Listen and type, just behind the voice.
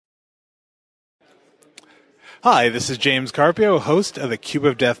Hi, this is James Carpio, host of the Cube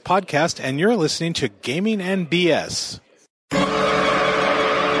of Death podcast, and you're listening to Gaming and BS.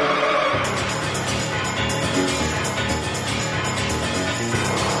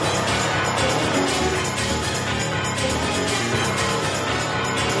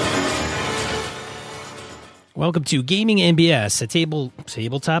 Welcome to Gaming and BS, a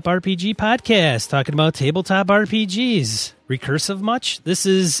tabletop RPG podcast talking about tabletop RPGs. Recursive much? This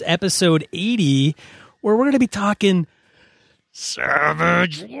is episode 80, where we're going to be talking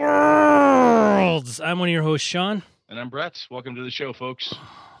Savage Worlds. I'm one of your hosts, Sean. And I'm Brett. Welcome to the show, folks.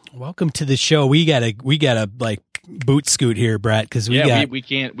 Welcome to the show. We gotta like boot scoot here, Brett, because we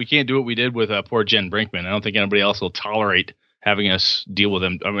can't do what we did with poor Jen Brinkman. I don't think anybody else will tolerate having us deal with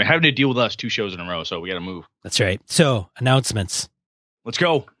them. I mean, having to deal with us 2 shows in a row, so we got to move. That's right. So, announcements. Let's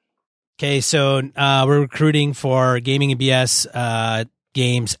go. Okay, so we're recruiting for Gaming and BS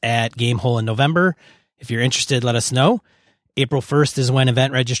games at Gamehole in November. If you're interested, let us know. April 1st is when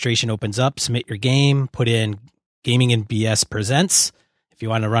event registration opens up. Submit your game. Put in Gaming and BS Presents. If you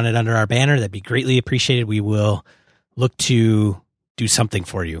want to run it under our banner, that'd be greatly appreciated. We will look to do something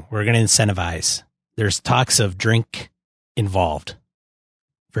for you. We're going to incentivize. There's talks of drink involved,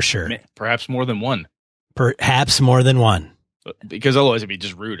 for sure. Perhaps more than one. Perhaps more than one. Because otherwise it'd be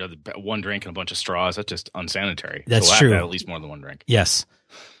just rude. One drink and a bunch of straws. That's just unsanitary. That's so we'll true. Have to have at least more than one drink. Yes.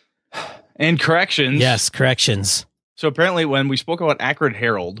 And corrections. Yes, corrections. So apparently when we spoke about Acrid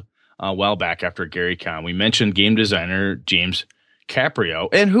Herald a while back after Gary Con, we mentioned game designer James Caprio.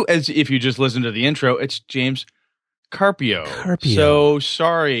 And who, as if you just listen to the intro, it's James Carpio. So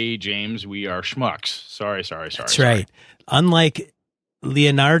sorry, James, we are schmucks. Sorry. That's right. Unlike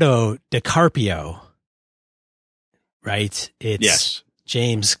Leonardo DiCaprio, right? It's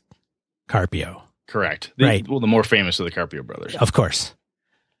James Carpio. Correct. Right. Well, the more famous of the Carpio brothers. Of course.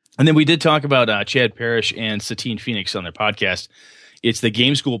 And then we did talk about Chad Parrish and Satine Phoenix on their podcast. It's the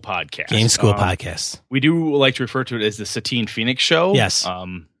Game School Podcast. Game School Podcast. We do like to refer to it as the Satine Phoenix Show. Yes.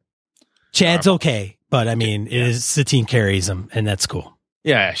 Chad's okay, but I mean, it is Satine carries him, and that's cool.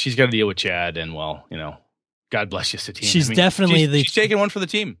 Yeah, she's got to deal with Chad, and well, you know, God bless you, Satine. She's definitely she's taking one for the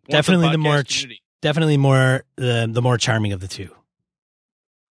team. Definitely the more charming of the two.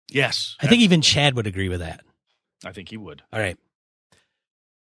 Yes, I think even Chad would agree with that. I think he would. All right,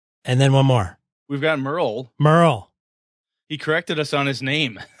 and then one more. We've got Merle. He corrected us on his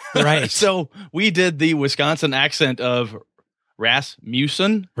name. Right. So we did the Wisconsin accent of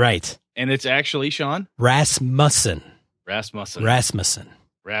Rasmussen. Right. And it's actually, Sean? Rasmussen. There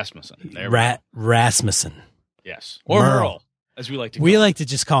we go. Rasmussen. Yes. Or Merle, as we like to call him. We like to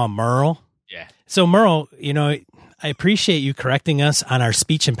just call him Merle. Yeah. So Merle, you know, I appreciate you correcting us on our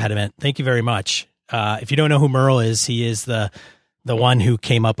speech impediment. Thank you very much. If you don't know who Merle is, he is the one who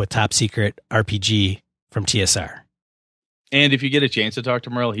came up with Top Secret RPG from TSR. And if you get a chance to talk to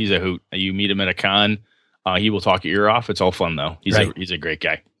Merle, he's a hoot. You meet him at a con, he will talk your ear off. It's all fun, though. He's a great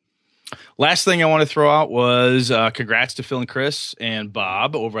guy. Last thing I want to throw out was congrats to Phil and Chris and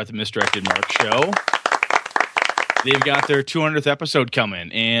Bob over at the Misdirected Mark Show. They've got their 200th episode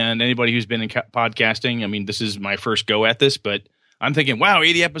coming, and anybody who's been in podcasting, I mean, this is my first go at this, but I'm thinking, wow,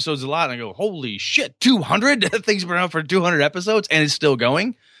 80 episodes is a lot. And I go, holy shit, 200? That thing's been out for 200 episodes, and it's still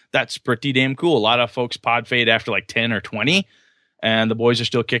going. That's pretty damn cool. A lot of folks pod fade after like 10 or 20, and the boys are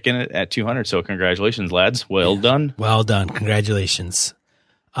still kicking it at 200. So congratulations, lads. Well done. Well done. Congratulations.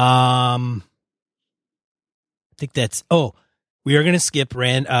 I think that's, we are going to skip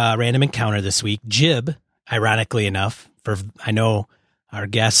random encounter this week. Jib, ironically enough, I know our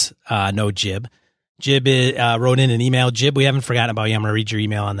guests know Jib. Jib wrote in an email. Jib, we haven't forgotten about you. I'm going to read your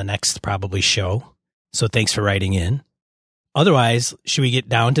email on the next probably show. So thanks for writing in. Otherwise, should we get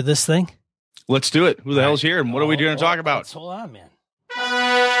down to this thing? Let's do it. Who the hell's here, and what are we going to talk about? Hold on, man.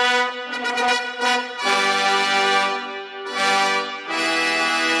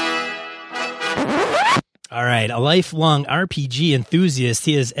 All right, a lifelong RPG enthusiast,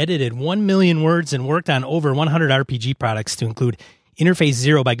 he has edited 1 million words and worked on over 100 RPG products to include Interface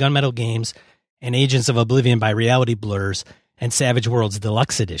Zero by Gunmetal Games and Agents of Oblivion by Reality Blurs and Savage Worlds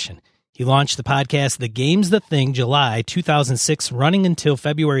Deluxe Edition. He launched the podcast The Game's the Thing July 2006, running until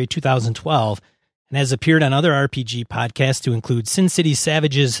February 2012, and has appeared on other RPG podcasts to include Sin City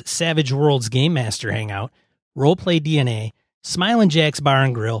Savage's Savage Worlds Game Master Hangout, Roleplay DNA, Smilin' Jack's Bar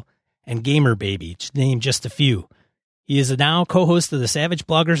and Grill, and Gamer Baby, to name just a few. He is now co-host of the Savage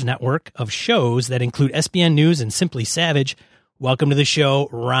Bloggers Network of shows that include SBN News and Simply Savage. Welcome to the show,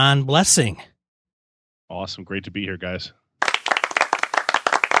 Ron Blessing. Awesome. Great to be here, guys.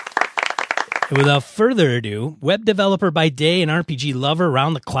 And without further ado, web developer by day and RPG lover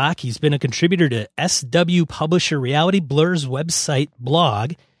around the clock, he's been a contributor to SW publisher Reality Blur's website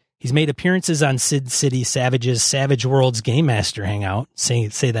blog. He's made appearances on Sid City Savage's Savage Worlds Game Master Hangout. Say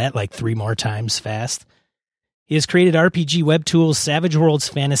that like 3 more times fast. He has created RPG web tools Savage Worlds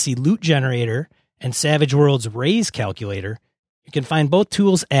Fantasy Loot Generator and Savage Worlds Raise Calculator. You can find both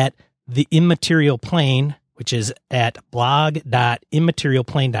tools at The Immaterial Plane, which is at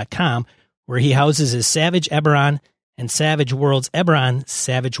blog.immaterialplane.com, where he houses his Savage Eberron and Savage Worlds Eberron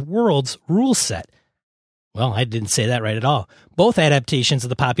Savage Worlds rule set. Well, I didn't say that right at all. Both adaptations of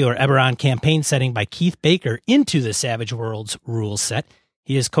the popular Eberron campaign setting by Keith Baker into the Savage Worlds rule set.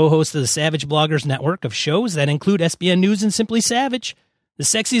 He is co-host of the Savage Bloggers network of shows that include SBN News and Simply Savage, the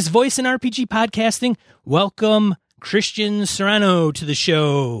sexiest voice in RPG podcasting. Welcome, Christian Serrano, to the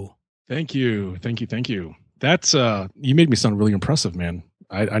show. Thank you. That's you made me sound really impressive, man.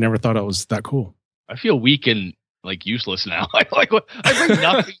 I never thought I was that cool. I feel weak and like useless now. I bring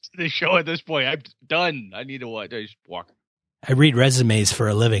nothing to the show at this point. I'm done. I need to what? I just walk. I read resumes for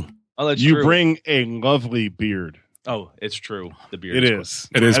a living. Oh, that's you true. Bring a lovely beard. Oh, it's true. The beard. It is.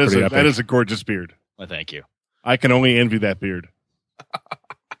 It is pretty epic. That is a gorgeous beard. Well, thank you. I can only envy that beard.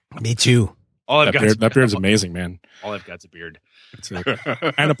 Me too. That beard's amazing, man. All I've got's a beard.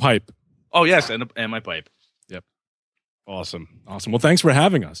 And a pipe. Oh yes, and my pipe. Yep. Awesome. Well, thanks for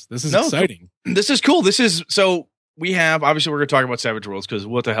having us. This is exciting. This is cool. So we have, obviously we're going to talk about Savage Worlds because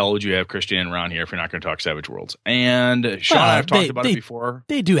what the hell would you have Christian and Ron here if you're not going to talk Savage Worlds? And Sean and I have talked about it before.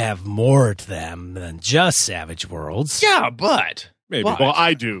 They do have more to them than just Savage Worlds. Yeah, but maybe. Well,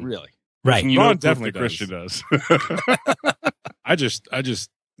 I do. Really? Right. Ron definitely Christian does. I just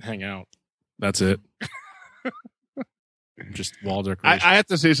hang out. That's it. Just wall decoration. I have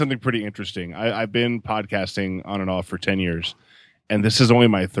to say something pretty interesting. I've been podcasting on and off for 10 years, and this is only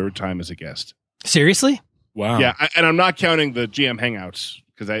my 3rd time as a guest. Seriously? Wow. Yeah, and I'm not counting the GM Hangouts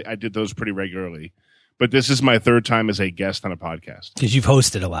because I did those pretty regularly. But this is my 3rd time as a guest on a podcast. Because you've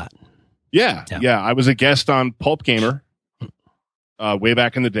hosted a lot. Yeah. I was a guest on Pulp Gamer way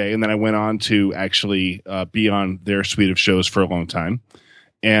back in the day, and then I went on to actually be on their suite of shows for a long time.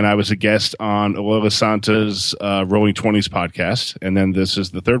 And I was a guest on Lola Santa's Rolling 20s podcast, and then this is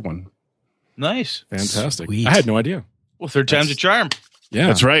the 3rd one. Nice. Fantastic. Sweet. I had no idea. Well, 3rd time's a charm. Yeah.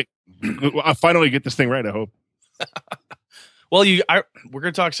 That's right. I'll finally get this thing right, I hope. Well, we're going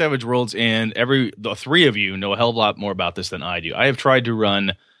to talk Savage Worlds, and the 3 of you know a hell of a lot more about this than I do. I have tried to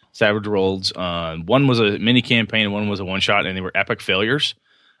run Savage Worlds. One was a mini campaign, and one was a one-shot, and they were epic failures.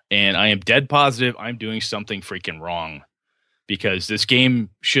 And I am dead positive I'm doing something freaking wrong because this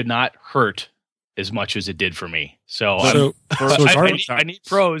game should not hurt as much as it did for me. I need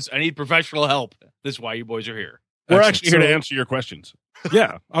pros. I need professional help. This is why you boys are here. We're actually here to answer your questions.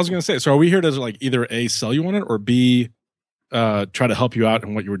 Yeah, I was going to say. So, are we here to like either A, sell you on it, or B, try to help you out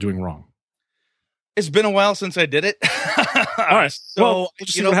in what you were doing wrong? It's been a while since I did it. All right. So we'll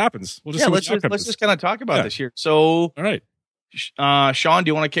just see what happens. We'll just see let's just kind of talk about this here. So, all right. Sean, do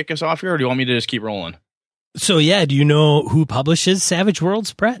you want to kick us off here, or do you want me to just keep rolling? So, yeah, do you know who publishes Savage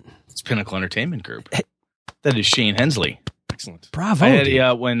Worlds, Brett? It's Pinnacle Entertainment Group. That is Shane Hensley. Excellent.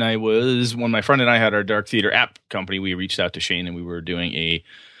 Bravo. When my friend and I had our Dark Theater app company, we reached out to Shane and we were doing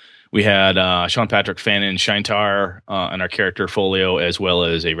we had Sean Patrick Fannin, Shintar on our character folio, as well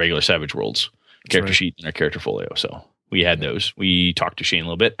as a regular Savage Worlds character sheet in our character folio. So we had those. We talked to Shane a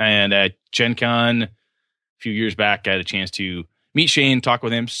little bit. And at Gen Con a few years back, I had a chance to meet Shane, talk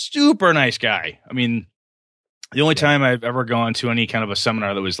with him. Super nice guy. I mean, the only time I've ever gone to any kind of a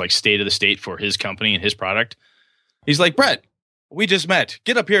seminar that was like state of the state for his company and his product, he's like, Brett, we just met.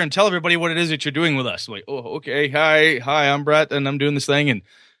 Get up here and tell everybody what it is that you're doing with us. I'm like, oh, okay. Hi, I'm Brett, and I'm doing this thing. And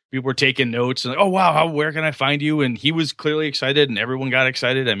people were taking notes. And like, oh, wow, where can I find you? And he was clearly excited, and everyone got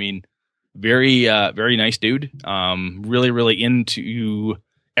excited. I mean, very, very nice dude. Really, really into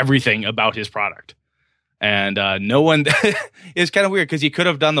everything about his product. And no one is kind of weird because he could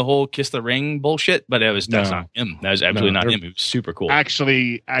have done the whole kiss the ring bullshit, but that's not him. That was absolutely not him. It was super cool.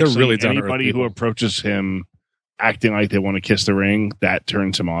 Actually, really anybody who approaches him acting like they want to kiss the ring, that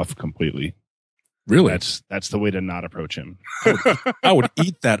turns him off completely. Really? That's the way to not approach him. I would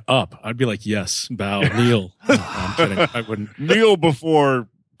eat that up. I'd be like, yes, bow, kneel. No, I'm kidding. I wouldn't kneel before.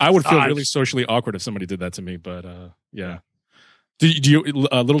 I would feel really socially awkward if somebody did that to me. But yeah. Do you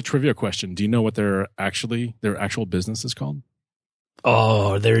a little trivia question? Do you know what their actual business is called?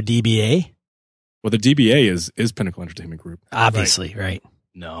 Oh, they're DBA? Well, the DBA is Pinnacle Entertainment Group. Obviously, right.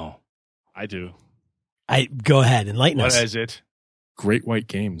 No. I do. Go ahead, enlighten us. What is it? Great White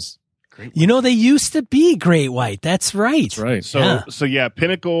Games. You know, they used to be Great White. That's right. That's right. So yeah,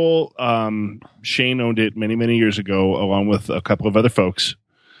 Pinnacle, Shane owned it many, many years ago, along with a couple of other folks.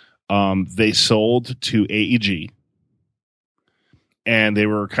 They sold to AEG, and they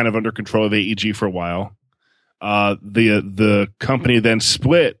were kind of under control of AEG for a while. The company then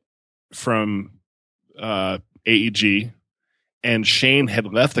split from AEG, and Shane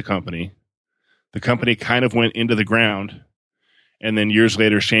had left the company. The company kind of went into the ground, and then years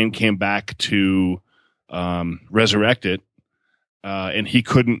later, Shane came back to resurrect it, and he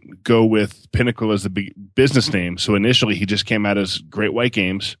couldn't go with Pinnacle as the big business name. So initially, he just came out as Great White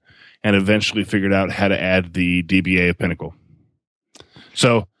Games, and eventually figured out how to add the DBA of Pinnacle.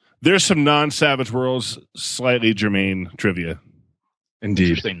 So there's some non-Savage Worlds, slightly germane trivia. Indeed.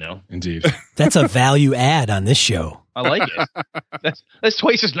 Interesting, though. Indeed. That's a value add on this show. I like it. That's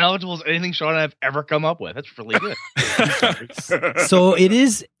twice as knowledgeable as anything Sean and I have ever come up with. That's really good. So it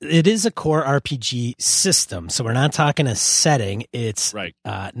is a core RPG system. So we're not talking a setting. It's Right.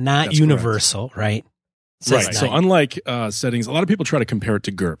 Not That's universal, right? So Right. So unlike settings, a lot of people try to compare it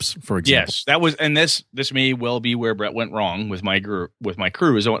to GURPS, for example. Yes, that was, and this may well be where Brett went wrong with my crew.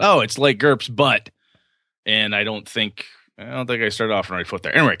 Is it's like GURPS, but, and I don't think I started off on the right foot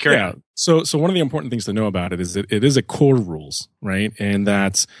there. Anyway, carry on. So one of the important things to know about it is that it is a core rules, right? And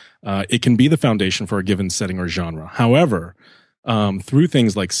that it can be the foundation for a given setting or genre. However, through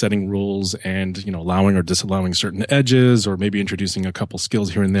things like setting rules and, allowing or disallowing certain edges, or maybe introducing a couple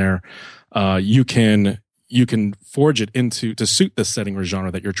skills here and there, you can forge it to suit the setting or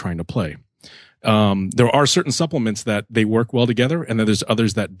genre that you're trying to play. There are certain supplements that they work well together, and then there's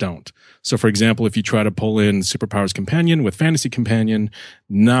others that don't. So, for example, if you try to pull in Superpowers Companion with Fantasy Companion,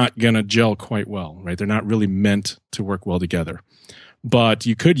 not gonna gel quite well, right? They're not really meant to work well together. But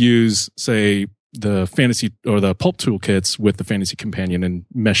you could use, say, the fantasy or the pulp toolkits with the Fantasy Companion and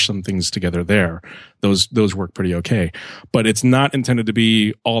mesh some things together there. Those work pretty okay. But it's not intended to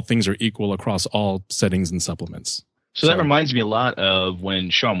be all things are equal across all settings and supplements. So that reminds me a lot of when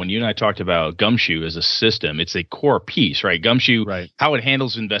you and I talked about Gumshoe as a system. It's a core piece, right? Gumshoe, Right. How it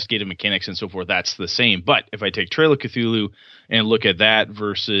handles investigative mechanics and so forth, that's the same. But if I take Trail of Cthulhu and look at that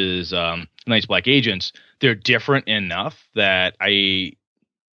versus Night's Black Agents, they're different enough that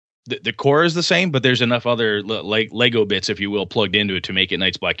the core is the same, but there's enough other like Lego bits, if you will, plugged into it to make it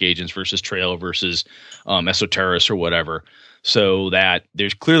Night's Black Agents versus Trail versus Esoterrus or whatever. So that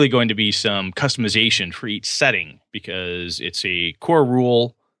there's clearly going to be some customization for each setting because it's a core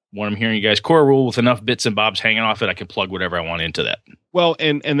rule. What I'm hearing you guys, core rule with enough bits and bobs hanging off it, I can plug whatever I want into that. Well,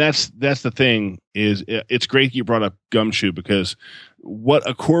 and that's the thing is it's great you brought up Gumshoe, because what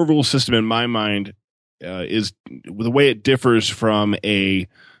a core rule system in my mind is, the way it differs from a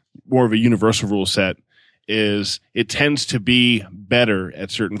more of a universal rule set, is it tends to be better at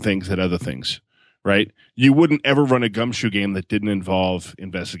certain things than other things, right? You wouldn't ever run a Gumshoe game that didn't involve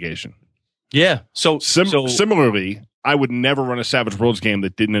investigation. Yeah. So Similarly, I would never run a Savage Worlds game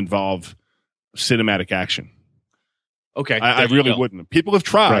that didn't involve cinematic action. Okay. I really wouldn't. People have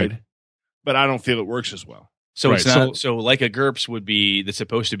tried, Right. but I don't feel it works as well. So it's Right, not so like a GURPS would be, that's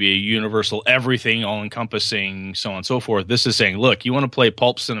supposed to be a universal, everything, all encompassing, so on and so forth. This is saying, look, you want to play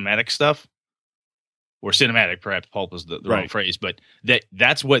pulp cinematic stuff, or cinematic, perhaps pulp is the wrong Right. phrase, but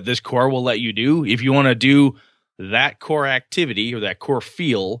that's what this core will let you do. If you want to do that core activity or that core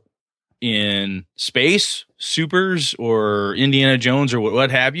feel in space, supers, or Indiana Jones, or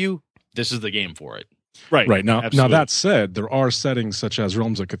what have you, this is the game for it. Right. Now Absolutely. that said, there are settings such as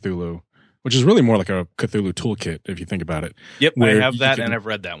Realms of Cthulhu, which is really more like a Cthulhu toolkit, if you think about it. Yep, I Where have you that, can- and I've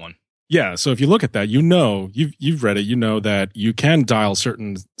read that one. Yeah, so if you look at that, you've read it, you know that you can dial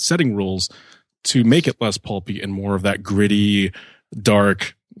certain setting rules to make it less pulpy and more of that gritty,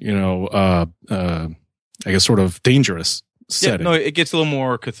 dark, I guess sort of dangerous setting. Yeah, no, it gets a little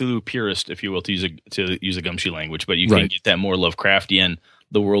more Cthulhu purist, if you will, to use a Gumshoe language, but you can Right. get that more Lovecraftian.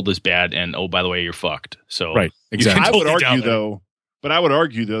 The world is bad, and oh, by the way, you're fucked. So Right, you exactly. can I would totally down argue there. I would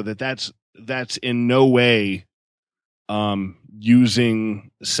argue though that that's in no way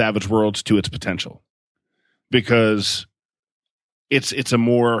using Savage Worlds to its potential, because it's a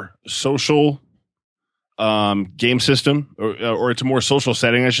more social game system, or it's a more social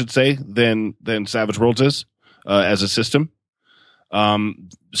setting, I should say, than Savage Worlds is as a system.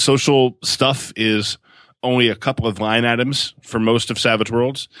 Social stuff is only a couple of line items for most of Savage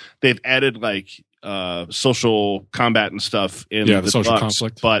Worlds. They've added like social combat and stuff in Yeah, the social deluxe,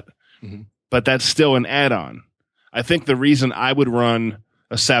 conflict. but that's still an add-on. I think the reason I would run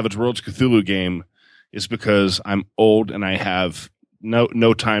a Savage Worlds Cthulhu game is because I'm old and I have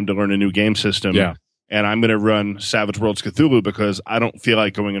no time to learn a new game system. Yeah. and I'm going to run Savage Worlds Cthulhu because I don't feel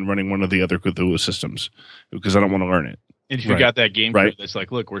like going and running one of the other Cthulhu systems because I don't want to learn it. And if you got that game crew that's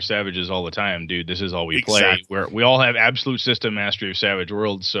like, look, we're savages all the time, dude. This is all we play. We all have absolute system mastery of Savage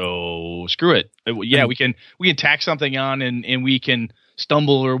Worlds, so screw it. Yeah, we can tack something on and we can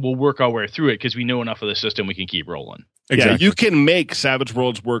stumble or we'll work our way through it because we know enough of the system we can keep rolling. Exactly. Yeah, you can make Savage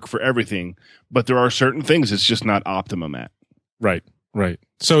Worlds work for everything, but there are certain things it's just not optimum at. Right.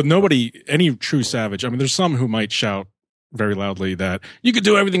 So any true Savage, I mean, there's some who might shout very loudly that you could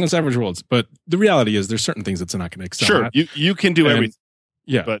do everything in Savage Worlds, but the reality is there's certain things that's not going to excel. Sure, you can do everything.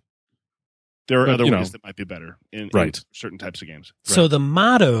 Yeah, but there are other ways that might be better in certain types of games. So the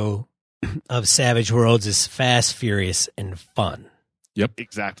motto of Savage Worlds is fast, furious, and fun. Yep,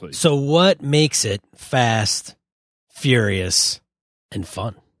 exactly. So what makes it fast, furious, and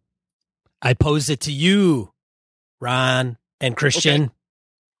fun? I posed it to you, Ron and Christian.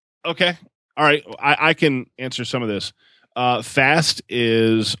 Okay. All right. I can answer some of this. Fast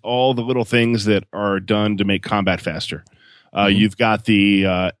is all the little things that are done to make combat faster. You've got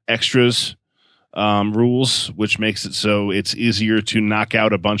the extras rules, which makes it so it's easier to knock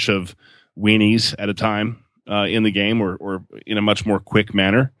out a bunch of weenies at a time in the game or in a much more quick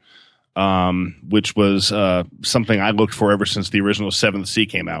manner, which was something I looked for ever since the original 7th Sea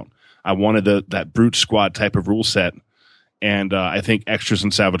came out. I wanted that brute squad type of rule set, and I think extras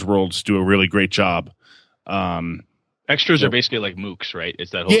in Savage Worlds do a really great job. Extras are basically like mooks, right?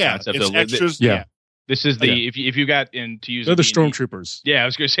 It's that whole concept of extras. This is the if you got in to use they're the stormtroopers. Yeah, I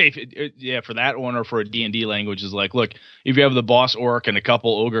was going to say for that one or for a D&D language is like, look, if you have the boss orc and a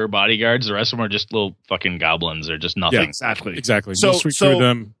couple ogre bodyguards, the rest of them are just little fucking goblins. They're just nothing. Yeah, exactly. So sweep through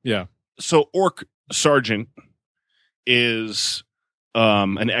them. Yeah. So orc sergeant is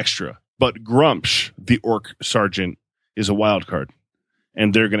an extra, but Grumpsh, the orc sergeant, is a wild card,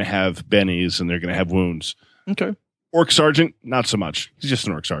 and they're going to have bennies and they're going to have wounds. Okay. Orc Sergeant, not so much. He's just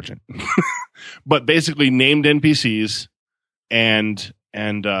an Orc Sergeant. But basically named NPCs and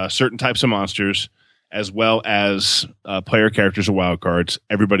certain types of monsters, as well as player characters or wild cards,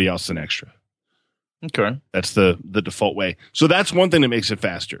 everybody else is an extra. Okay. That's the default way. So that's one thing that makes it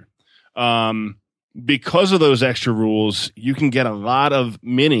faster. Because of those extra rules, you can get a lot of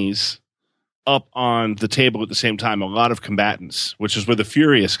minis up on the table at the same time, a lot of combatants, which is where the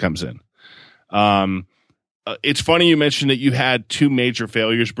Furious comes in. It's funny you mentioned that you had 2 major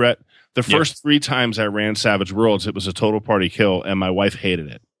failures, Brett. The first 3 times I ran Savage Worlds, it was a total party kill, and my wife hated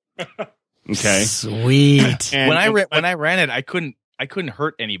it. Okay, sweet. When I ran it, I couldn't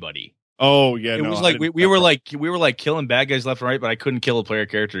hurt anybody. Oh yeah, it was like we were like killing bad guys left and right, but I couldn't kill a player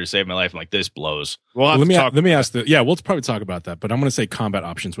character to save my life. I'm like, this blows. Well, let me ask we'll probably talk about that, but I'm going to say combat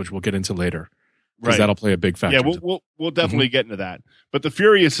options, which we'll get into later. Because that'll play a big factor. Yeah, we'll definitely get into that. But the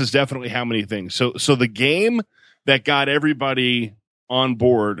Furious is definitely how many things. So the game that got everybody on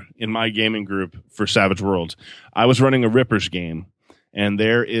board in my gaming group for Savage Worlds, I was running a Rippers game, and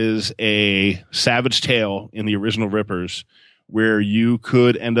there is a Savage Tale in the original Rippers where you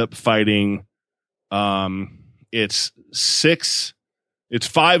could end up fighting. It's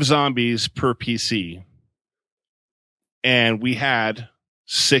 5 zombies per PC, and we had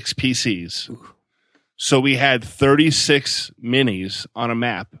 6 PCs. Ooh. So we had 36 minis on a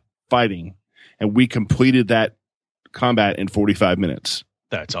map fighting, and we completed that combat in 45 minutes.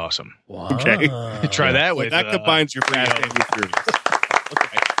 That's awesome. Wow. Okay. Try that with that combines your Fast and your Furious.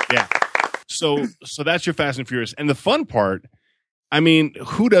 Okay. Yeah. So that's your Fast and Furious. And the fun part, I mean,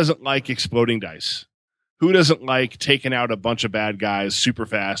 who doesn't like exploding dice? Who doesn't like taking out a bunch of bad guys super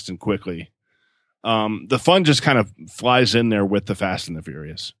fast and quickly? The fun just kind of flies in there with the Fast and the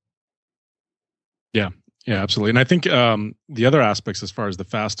Furious. Yeah, absolutely. And I think the other aspects as far as the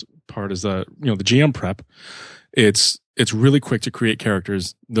fast part is the GM prep. It's really quick to create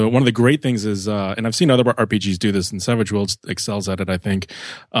characters. One of the great things is, and I've seen other RPGs do this, and Savage Worlds excels at it, I think.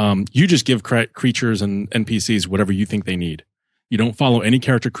 You just give creatures and NPCs whatever you think they need. You don't follow any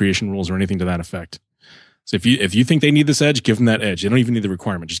character creation rules or anything to that effect. So if you think they need this edge, give them that edge. They don't even need the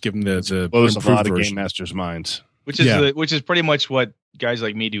requirement. Just give them the blows a lot of version. game masters' minds. Which is pretty much what guys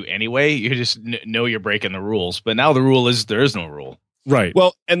like me do anyway. You just know you're breaking the rules. But now the rule is there is no rule. Right.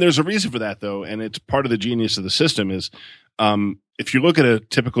 Well, and there's a reason for that, though. And it's part of the genius of the system is if you look at a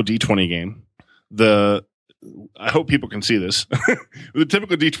typical D20 game, I hope people can see this. With a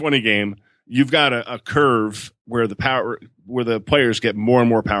typical D20 game, you've got a curve where the players get more and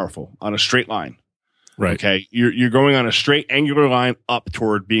more powerful on a straight line. Right. Okay. You're going on a straight angular line up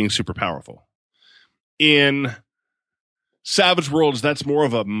toward being super powerful. In Savage Worlds, that's more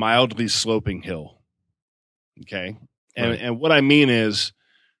of a mildly sloping hill. Okay. And what I mean is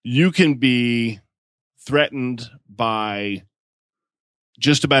you can be threatened by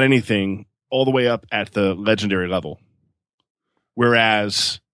just about anything all the way up at the legendary level.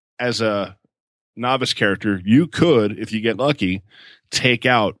 Whereas as a novice character, you could, if you get lucky, take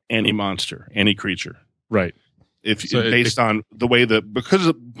out any monster, any creature. Right. Based on the way because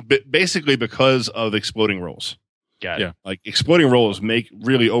of exploding rolls. Got it. Yeah. Like exploding rolls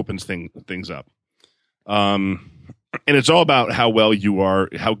really opens things up. And it's all about how good you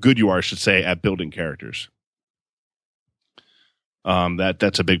are, I should say, at building characters.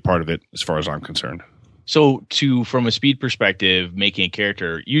 That's a big part of it as far as I'm concerned. So from a speed perspective, making a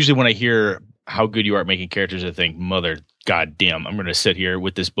character, usually when I hear how good you are at making characters, I think, mother goddamn, I'm going to sit here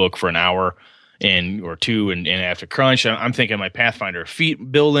with this book for an hour or two and after crunch. I'm thinking my Pathfinder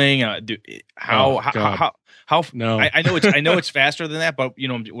feat building. How no. I know it's faster than that, but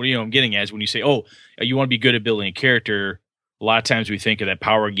I'm getting at is when you say, oh, you want to be good at building a character. A lot of times we think of that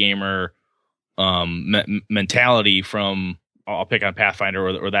power gamer mentality from, I'll pick on Pathfinder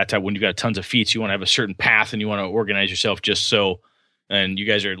or that type. When you've got tons of feats, you want to have a certain path and you want to organize yourself just so. And you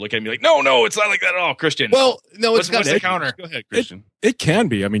guys are looking at me like, no, it's not like that at all, Christian. Well, no, what's the counter? Go ahead, Christian. It can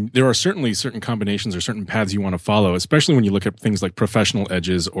be. I mean, there are certainly certain combinations or certain paths you want to follow, especially when you look at things like professional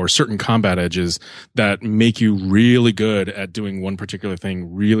edges or certain combat edges that make you really good at doing one particular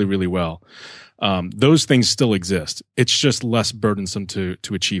thing really, really well. Those things still exist. It's just less burdensome to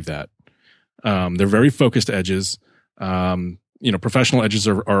achieve that. They're very focused edges. Professional edges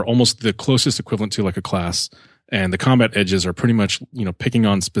are almost the closest equivalent to like a class. And the combat edges are pretty much, picking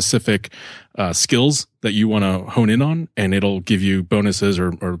on specific skills that you want to hone in on, and it'll give you bonuses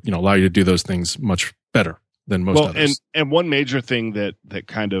or allow you to do those things much better than most others. And one major thing that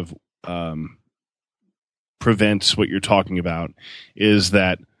kind of prevents what you're talking about is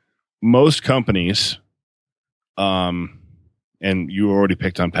that most companies, and you already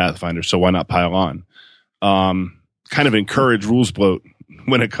picked on Pathfinder, so why not pile on? Kind of encourage rules bloat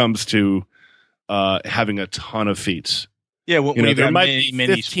when it comes to having a ton of feats. Yeah, there might be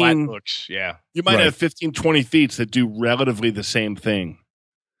many splat books. Yeah, you might have 15, 20 feats that do relatively the same thing,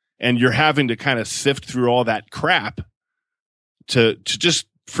 and you're having to kind of sift through all that crap to just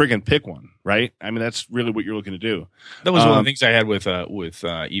friggin' pick one, right? I mean, that's really what you're looking to do. That was one of the things I had with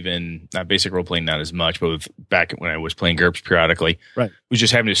even not basic role playing, not as much, but back when I was playing GURPS periodically, right? Was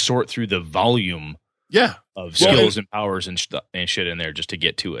just having to sort through the volume. Yeah. Of skills and powers and shit in there just to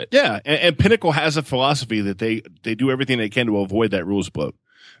get to it. Yeah, and Pinnacle has a philosophy that they do everything they can to avoid that rules bloat.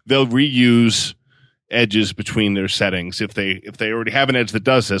 They'll reuse edges between their settings. If they already have an edge that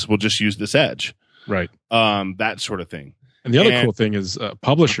does this, we'll just use this edge. Right. That sort of thing. And the other cool thing is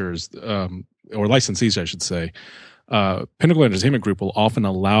publishers or licensees, I should say. Pinnacle Entertainment Group will often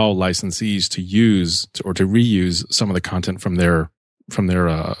allow licensees to use or to reuse some of the content from their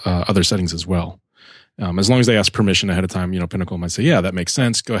other settings as well. As long as they ask permission ahead of time, Pinnacle might say, yeah, that makes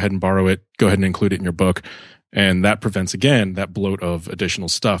sense. Go ahead and borrow it. Go ahead and include it in your book. And that prevents, again, that bloat of additional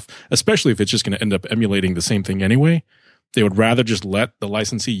stuff, especially if it's just going to end up emulating the same thing anyway. They would rather just let the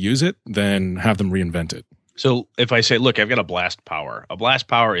licensee use it than have them reinvent it. So if I say, look, I've got a blast power. A blast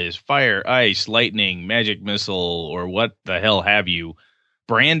power is fire, ice, lightning, magic missile, or what the hell have you.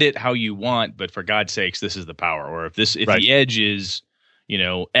 Brand it how you want, but for God's sakes, this is the power. Or if right. The edge is,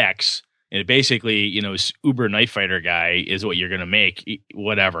 X, and it basically, Uber Night Fighter guy is what you're going to make,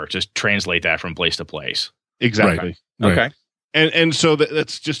 whatever. Just translate that from place to place. Exactly. Right. Okay. And so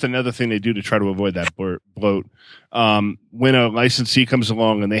that's just another thing they do to try to avoid that bloat. When a licensee comes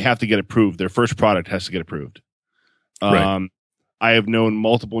along and they have to get approved, their first product has to get approved. Right. I have known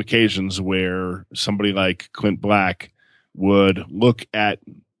multiple occasions where somebody like Clint Black would look at,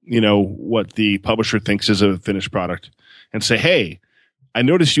 what the publisher thinks is a finished product and say, hey, I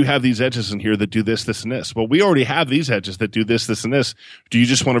noticed you have these edges in here that do this, this, and this. Well, we already have these edges that do this, this, and this. Do you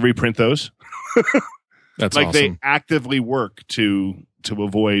just want to reprint those? That's like awesome. They actively work to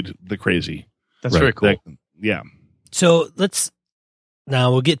avoid the crazy. That's very cool. Yeah. So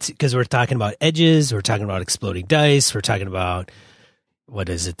we'll get to, because we're talking about edges, we're talking about exploding dice, we're talking about what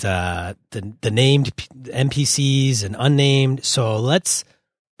is it? The named NPCs and unnamed. So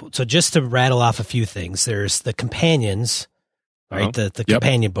just to rattle off a few things, there's the companions. Right, the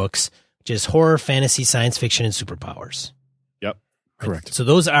companion books, which is horror, fantasy, science fiction, and superpowers. Yep, correct. So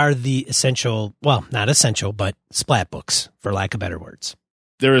those are the essential, well, not essential, but splat books, for lack of better words.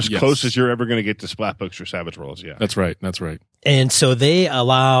 They're as close as you're ever going to get to splat books or Savage Worlds. Yeah, that's right. And so they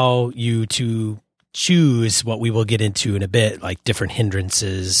allow you to choose what we will get into in a bit, like different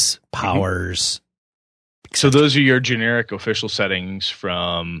hindrances, powers. Mm-hmm. So those are your generic official settings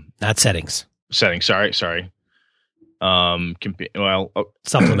from... Not settings. Settings, sorry.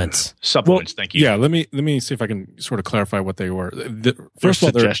 Supplements. Supplements. Thank you. Yeah, let me see if I can sort of clarify what they were. First of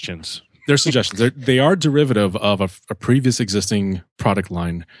all, suggestions. They're suggestions. They are derivative of a previous existing product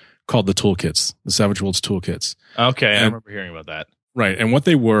line called the toolkits, the Savage Worlds toolkits. Okay, I remember hearing about that. Right, and what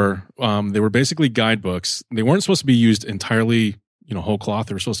they were basically guidebooks. They weren't supposed to be used entirely, whole cloth.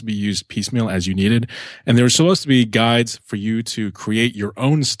 They were supposed to be used piecemeal as you needed, and they were supposed to be guides for you to create your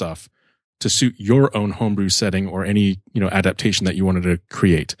own stuff to suit your own homebrew setting or any adaptation that you wanted to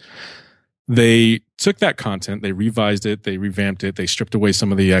create. They took that content, they revised it, they revamped it, they stripped away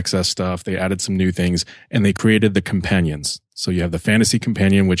some of the excess stuff, they added some new things, and they created the companions. So you have the fantasy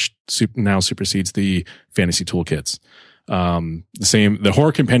companion, which now supersedes the fantasy toolkits. The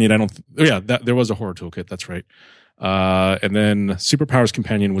horror companion, there was a horror toolkit, that's right. And then Superpowers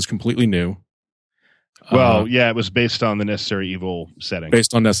companion was completely new. Well, it was based on the Necessary Evil setting.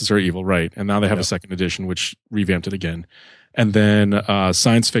 Based on Necessary Evil, right. And now they have a second edition, which revamped it again. And then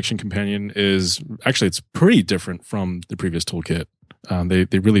Science Fiction Companion it's pretty different from the previous toolkit.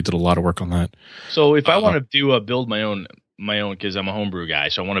 They really did a lot of work on that. So if I want to build my own, because I'm a homebrew guy,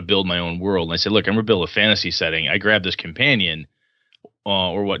 so I want to build my own world. And I said, look, I'm going to build a fantasy setting. I grab this companion,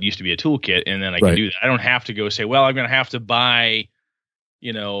 or what used to be a toolkit, and then I can do that. I don't have to go say, well, I'm going to have to buy,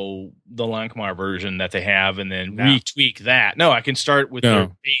 the Lankhmar version that they have and then retweak that. No, I can start with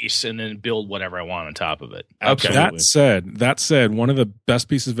their base and then build whatever I want on top of it. Okay. That said, one of the best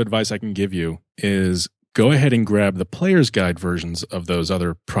pieces of advice I can give you is go ahead and grab the player's guide versions of those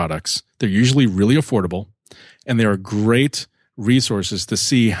other products. They're usually really affordable, and they are great resources to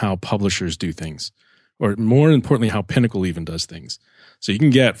see how publishers do things, or more importantly, how Pinnacle even does things. So you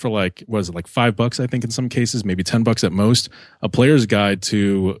can get for $5, I think in some cases, maybe $10 at most, a player's guide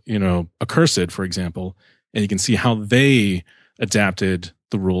to, Accursed, for example, and you can see how they adapted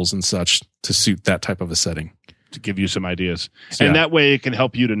the rules and such to suit that type of a setting. To give you some ideas. And that way it can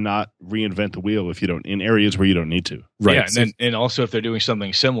help you to not reinvent the wheel in areas where you don't need to. Right. Yeah, and also if they're doing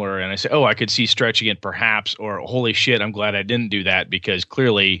something similar and I say, I could see stretching it perhaps, or holy shit, I'm glad I didn't do that because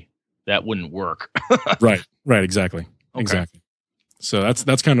clearly that wouldn't work. Right, exactly. Okay. Exactly. So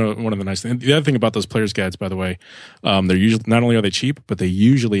that's kind of one of the nice things. The other thing about those players' guides, by the way, they're usually, not only are they cheap, but they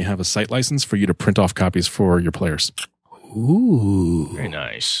usually have a site license for you to print off copies for your players. Ooh. Very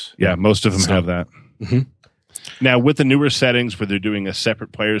nice. Yeah, most of them have that. Mm-hmm. Now, with the newer settings where they're doing a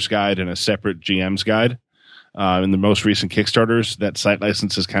separate player's guide and a separate GM's guide, in the most recent Kickstarters, that site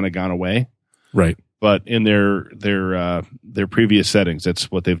license has kind of gone away. Right. But in their previous settings,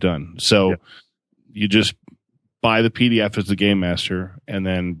 that's what they've done. So you just buy the PDF as the game master and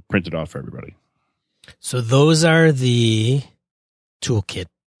then print it off for everybody. So those are the toolkit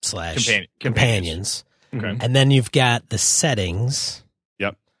 / companions. Okay. And then you've got the settings.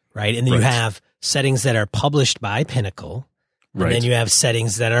 Yep. Right. And then you have settings that are published by Pinnacle. And then you have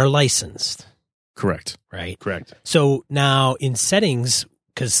settings that are licensed. Correct. Right. Correct. So now in settings,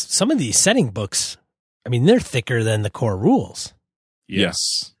 because some of these setting books, they're thicker than the core rules.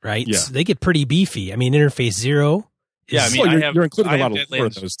 Yes. Right? Yeah. So they get pretty beefy. Interface 0. You're including a lot of lore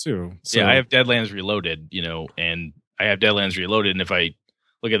in those too. So. Yeah, I have Deadlands Reloaded, and I have Deadlands Reloaded, and if I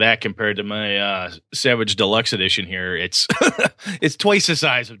look at that compared to my Savage Deluxe Edition here, it's it's twice the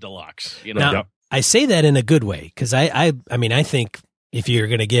size of Deluxe. Now, I say that in a good way, because I think if you're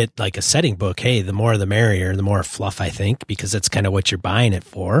going to get like a setting book, hey, the more the merrier, the more fluff, I think, because that's kind of what you're buying it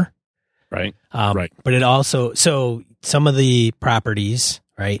for. Right. But it also, so some of the properties,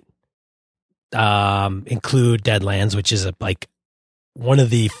 right, include Deadlands, which is one of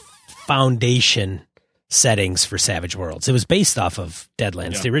the foundation settings for Savage Worlds. It was based off of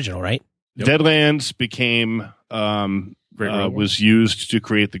Deadlands, the original, right? Yep. Deadlands became, was used to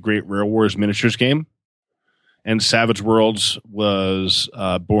create the Great Rail Wars miniatures game. And Savage Worlds was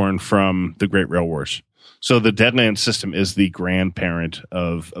born from the Great Rail Wars. So the Deadlands system is the grandparent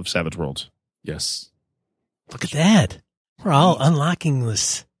of Savage Worlds. Yes. Look at that. We're all unlocking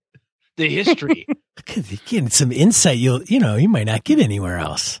this. The history. Getting some insight you might not get anywhere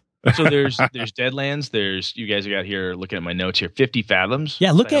else. So there's Deadlands. You guys got here looking at my notes here. 50 Fathoms.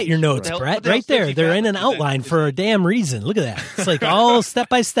 Yeah, look at your notes, Brett. Right there. They're in an outline for a damn reason. Look at that. It's like all step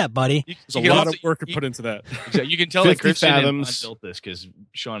by step, buddy. There's a lot of work to put into that. You can tell that Christian built this because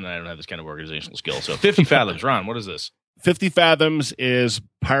Sean and I don't have this kind of organizational skill. So 50 Fathoms. Ron, what is this? 50 Fathoms is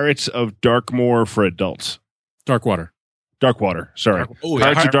Pirates of Darkmoor for adults. Darkwater. Sorry.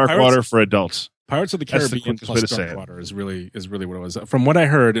 Pirates of Darkwater for adults. Pirates of the Caribbean plus Darkwater is really what it was. From what I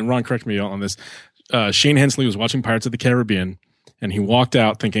heard, and Ron, correct me on this, Shane Hensley was watching Pirates of the Caribbean, and he walked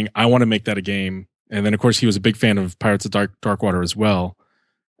out thinking, I want to make that a game. And then, of course, he was a big fan of Pirates of Darkwater as well.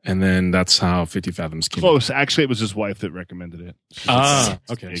 And then that's how 50 Fathoms came. Close. Actually, it was his wife that recommended it.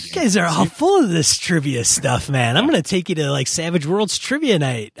 Okay. You guys are all full of this trivia stuff, man. I'm going to take you to like Savage Worlds Trivia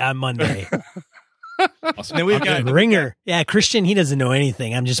Night on Monday. Awesome. And then we've got Ringer. Yeah, Christian, he doesn't know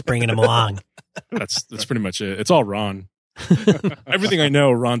anything. I'm just bringing him along. That's pretty much it. It's all Ron. Everything I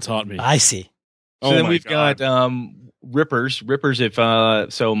know, Ron taught me. I see. So then we've got Rippers. Rippers,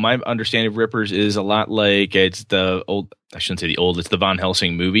 so my understanding of Rippers is a lot like it's the old, I shouldn't say the old, it's the Von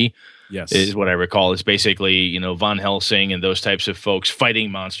Helsing movie. Yes. Is what I recall. It's basically, Von Helsing and those types of folks fighting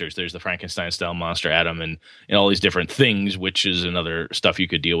monsters. There's the Frankenstein-style monster Adam and all these different things, which is another stuff you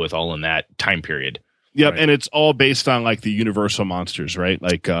could deal with all in that time period. Yep, Right. and it's all based on like the Universal monsters, right?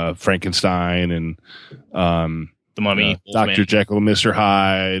 Like Frankenstein and The Mummy, Dr. Jekyll, Mr.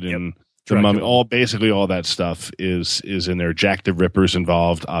 Hyde, and the Dracula. Mummy. All that stuff is in there. Jack the Ripper's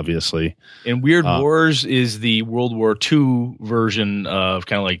involved, obviously. And Weird Wars is the World War II version of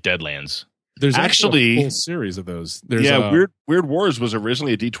kind of like Deadlands. There's Actually- a full series of those. There's Weird Wars was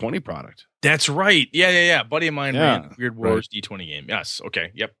originally a D20 product, That's right. Yeah. Buddy of mine Yeah. ran Weird Wars D20 game. Yes.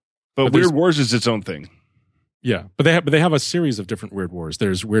 Okay. Yep. but there's- Weird Wars is its own thing. Yeah, but they have a series of different Weird Wars.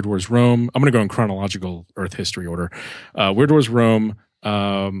 There's Weird Wars Rome. I'm going to go in chronological Earth history order. Weird Wars Rome,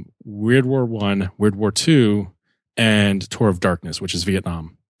 Weird War 1, Weird War 2, and Tour of Darkness, which is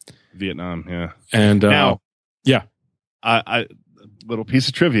Vietnam. Vietnam, yeah. And Now, yeah, I little piece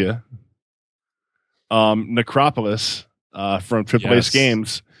of trivia. Necropolis from AAA Yes.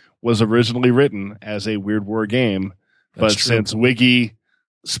 Games was originally written as a Weird War game, that's but true. since Wiggy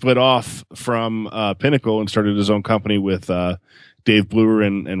split off from Pinnacle and started his own company with Dave Bluer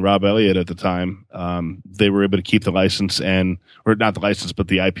and Rob Elliott at the time, they were able to keep the license or not the license, but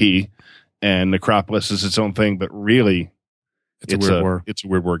the IP. And Necropolis is its own thing, but really, it's a Weird War. It's a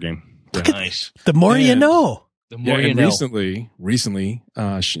Weird War game. Nice. The more you And- know. The Yeah, more you and know. recently,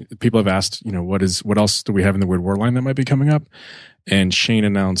 people have asked, what else do we have in the Weird War line that might be coming up? And Shane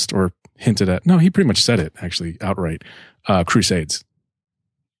announced or hinted at, no, he pretty much said it actually outright, Crusades.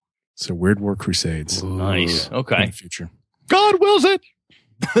 So Weird War Crusades Nice. in Okay. the future. God wills it.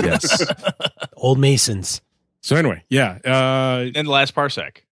 Yes. Old Masons. So anyway, yeah. And the last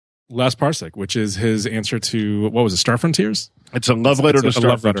Parsec. Last Parsec, which is his answer to, what was it, Star Frontiers? It's a love letter It's to a Star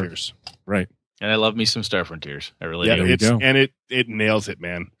love letter. Frontiers. Right. And I love me some Star Frontiers. I really Yeah, do. there you go. and it nails it,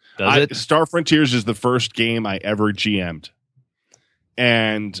 man. Does it? Star Frontiers is the first game I ever GM'd.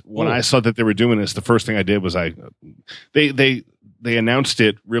 And when Cool. I saw that they were doing this, the first thing I did was they announced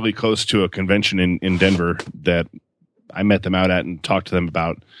it really close to a convention in Denver that I met them out at and talked to them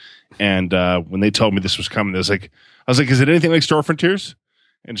about. And when they told me this was coming, I was like, is it anything like Star Frontiers?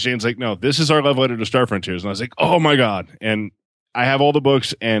 And Shane's like, no, this is our love letter to Star Frontiers. And I was like, oh my God. And I have all the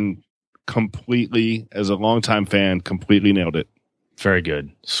books and completely, as a longtime fan, completely nailed it. Very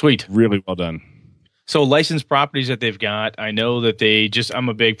good. Sweet. Really well done. So licensed properties that they've got, I know that I'm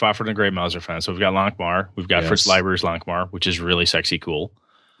a big Fafhrd and Grey Mauser fan. So we've got Lankmar. We've got Yes. Fritz Leiber's Lankmar, which is really sexy cool.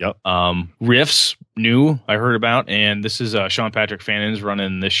 Yep. Riffs, new, I heard about. And this is Sean Patrick Fannon's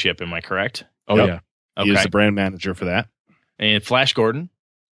running this ship. Am I correct? Oh, Yep. yeah. He is Okay. the brand manager for that. And Flash Gordon.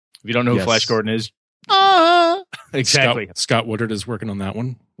 If you don't know who Yes. Flash Gordon is, exactly. Scott Woodard is working on that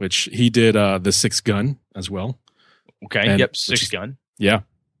one, which he did the Six Gun as well. Okay. And- Yep. which Six is- Gun. Yeah.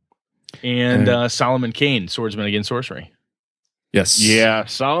 And Solomon Kane, Swordsman Against Sorcery. Yes. Yeah,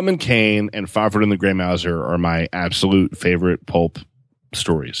 Solomon Kane and Fafhrd and the Grey Mauser are my absolute favorite pulp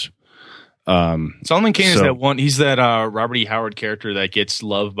stories. Solomon Kane is So- that one. He's that Robert E. Howard character that gets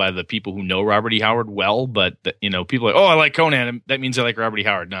loved by the people who know Robert E. Howard well, but people are like, oh, I like Conan. That means I like Robert E.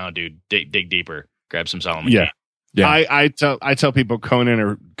 Howard. No, dude, dig deeper. Grab some Solomon Yeah. Kane. Yeah. I tell people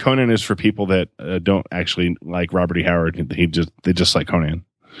Conan is for people that don't actually like Robert E. Howard. They just like Conan.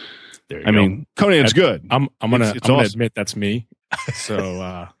 There you I go. mean, Conan's good, I'm gonna It's I'm gonna awesome. admit that's me.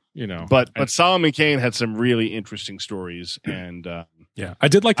 So but Solomon Kane had some really interesting stories, and yeah, I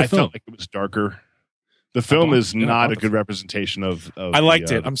did like the I film. felt like it was darker. The film bought- is yeah, I not bought a the good representation of I liked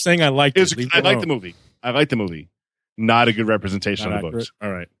the, it. I'm saying I liked it. Leave I it like the alone. movie. I like the movie. Not a good representation Not of the accurate. books.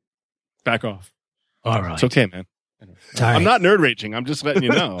 All right, back off. all right. It's okay, man. All right. I'm not nerd raging. I'm just letting you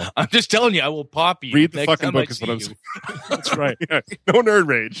know. I'm just telling you, I will pop you. Read the next fucking time I book is what see I'm you. saying. That's right. Yeah, no nerd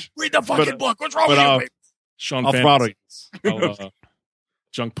rage. Read the fucking But, book. What's wrong but, with you? uh, babe? Sean I'll Fan- throttle you. I'll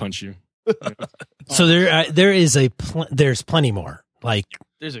junk punch you. So there is there's plenty more. Like,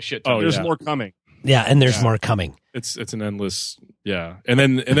 There's a shit ton. Oh, There's yeah. more coming. yeah, and there's Yeah. more coming. It's an endless and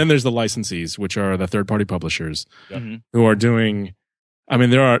then there's the licensees, which are the third party publishers Mhm. who are doing. I mean,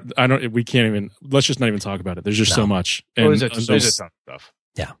 we can't even. Let's just not even talk about it. There's just so much. Oh, there's a and ton those- of stuff.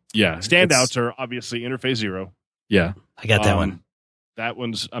 yeah, Standouts are obviously Interface Zero. Yeah, I got that one. That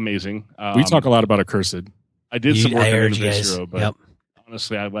one's amazing. We talk a lot about Accursed. I did some work on heard you Interface guys. Zero, but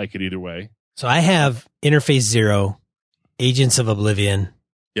honestly, I like it either way. So I have Interface Zero, Agents of Oblivion,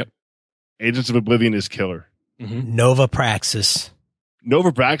 Agents of Oblivion is killer. Nova Praxis,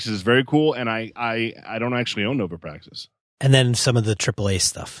 Nova Praxis is very cool, and I don't actually own Nova Praxis. and then some of the AAA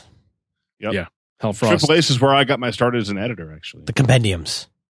stuff, Yep. Yeah. Hellfrost. Triple Ace is where I got my start as an editor, actually. the compendiums.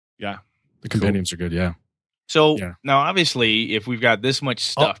 Yeah. The compendiums are good. Yeah. So Yeah. now, obviously, if we've got this much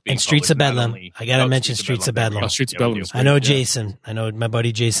stuff, being and Streets of published, not Bedlam. only- I got to Oh, mention Streets of Bedlam. Oh, Streets of Yeah, we Bedlam do. is I know Yeah. Jason. I know my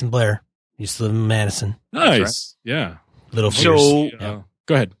buddy Jason Blair. Used to live in Madison. Nice. Yeah. Little So- Fierce. Yeah.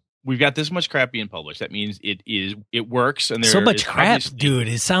 Go ahead. We've got this much crap being published. That means it works, and there So much is crap, obviously- dude.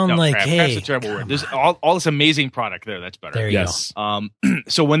 It sounds No, like, crap's hey, a terrible word. come There's on. all this amazing product there. That's better. There you Yes.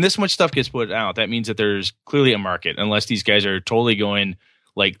 So when this much stuff gets put out, that means that there's clearly a market, unless these guys are totally going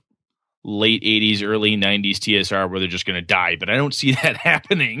like late 80s, early 90s TSR where they're just going to die. But I don't see that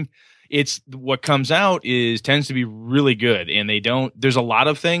happening. It's what comes out tends to be really good, and there's a lot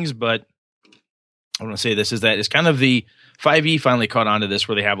of things, but I want to say this is that it's kind of the 5e finally caught on to this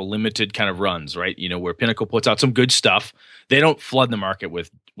where they have a limited kind of runs, right? You know, where Pinnacle puts out some good stuff. They don't flood the market with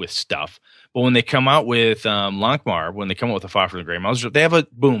stuff. But when they come out with Lankmar, when they come out with a Far from the Grey Mountains, they have a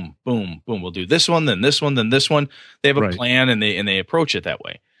boom, boom, boom. We'll do this one, then this one, then this one. They have a Right. plan, and they approach it that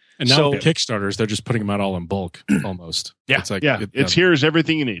way. And now So- with the Kickstarters, they're just putting them out all in bulk almost. Yeah. It's like, It's here's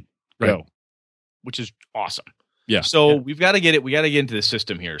everything you need. Right. Go. Which is awesome. Yeah. So we've got to get it. We got to get into the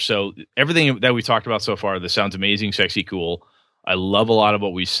system here. So everything that we talked about so far, this sounds amazing, sexy, cool. I love a lot of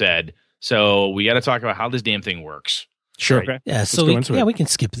what we said. So we got to talk about how this damn thing works. Sure. Okay. Yeah, so go into it. we can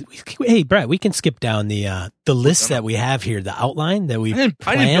skip. Hey, Brett, we can skip down the list that we have here, the outline that we I didn't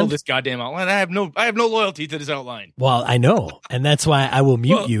build planned. this goddamn outline. I have no loyalty to this outline. Well, I know, and that's why I will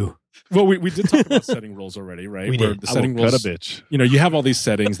mute Well, you. Well, we did talk about setting rules already, right? We Where did. The I will setting cut rules, a bitch. you know, you have all these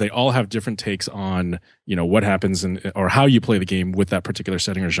settings. They all have different takes on, you know, what happens or how you play the game with that particular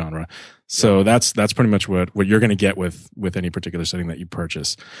setting or genre. So that's pretty much what you're going to get with any particular setting that you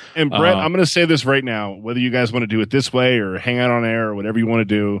purchase. And Brett, I'm going to say this right now, whether you guys want to do it this way or hang out on air or whatever you want to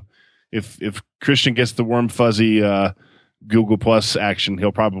do, if Christian gets the warm fuzzy Google Plus action,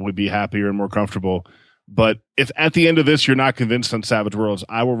 he'll probably be happier and more comfortable. But if at the end of this you're not convinced on Savage Worlds,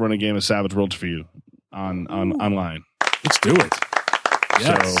 I will run a game of Savage Worlds for you on online. Let's do it.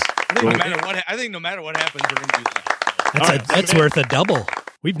 Yes. I think no matter what happens, we're going to do that. That's worth a double.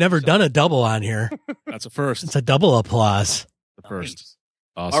 We've never done a double on here. That's a first. It's a double applause. The first.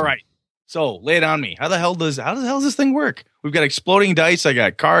 Awesome. All right. So lay it on me. How the hell does this thing work? We've got exploding dice. I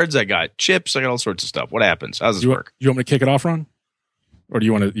got cards. I got chips. I got all sorts of stuff. What happens? How does this work? You want me to kick it off, Ron? Or do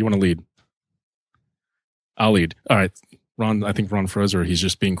you want to lead? I'll lead. All right. Ron, I think Ron froze or he's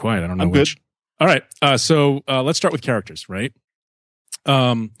just being quiet. I don't know I'm which. good. All right. So let's start with characters, right?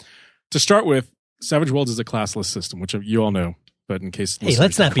 To start with, Savage Worlds is a classless system, which you all know. But in case Hey,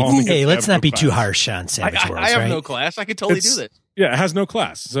 let's not be Savage too class. harsh on Savage Worlds, I have right? no class. I could totally It's- do this. Yeah, it has no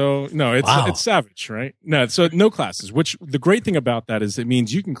class. So no, it's Wow. it's Savage, right? No, so no classes. Which the great thing about that is it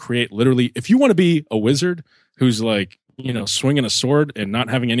means you can create literally if you want to be a wizard who's like swinging a sword and not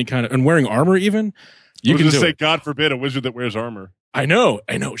having any kind of and wearing armor even. You can just do say, it. God forbid, a wizard that wears armor. I know,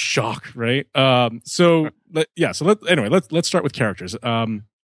 shock, right? Let's start with characters.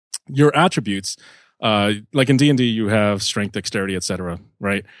 Your attributes, like in D&D, you have strength, dexterity, etc.,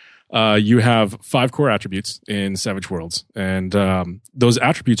 right? You have 5 core attributes in Savage Worlds, and those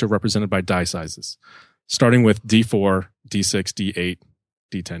attributes are represented by die sizes, starting with D4, D6, D8,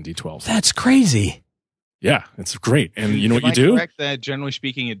 D10, D12. That's crazy. Yeah, it's great. And you know what Am you I do? correct that generally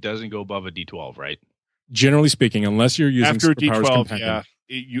speaking, it doesn't go above a D12, right? Generally speaking, unless you're using After Superpowers D12, Compendium.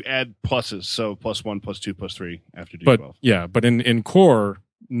 you add pluses. So +1, +2, +3 after D12. But in core,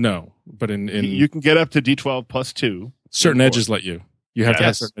 no. But in you can get up to D12 +2. certain in edges core. let you. You have to have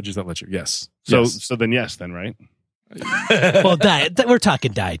Yes. certain edges that let you. Yes. So Yes. so then yes, then right. Well, we're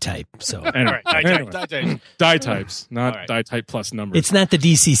talking die type, so Anyway, die types, not All right. die type plus numbers. it's not the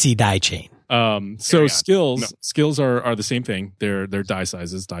DCC die chain. So on. skills are the same thing. They're die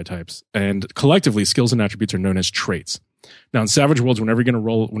sizes, die types, and collectively, skills and attributes are known as traits. Now, in Savage Worlds, whenever you're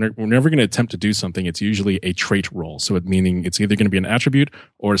going to attempt to do something, it's usually a trait roll. So meaning it's either going to be an attribute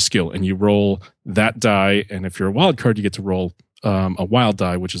or a skill, and you roll that die. And if you're a wild card, you get to roll a wild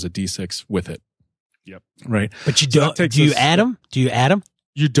die, which is a D6 with it. Yep. Right. But you So that don't. takes Do you us- add them? Do you add them?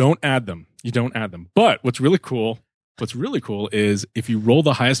 You don't add them. But what's really cool is if you roll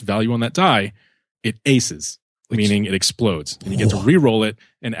the highest value on that die, it aces, meaning it explodes, and you get to Whoa. re-roll it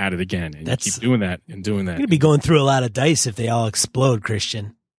and add it again, and That's- you keep doing that and doing that. You're gonna be going through a lot of dice if they all explode,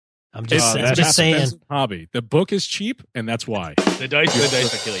 Christian. I'm just saying. Hobby. The book is cheap, and that's why. The dice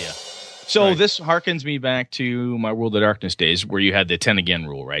will kill you. So this harkens me back to my World of Darkness days, where you had the 10 again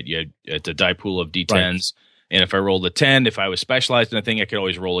rule, right? You had the die pool of D10s, right. And if I rolled a 10, if I was specialized in a thing, I could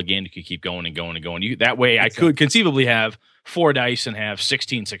always roll again. You could keep going and going and going. That way, I could conceivably have 4 dice and have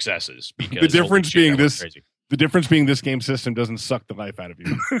 16 successes. Because the difference being this game system doesn't suck the life out of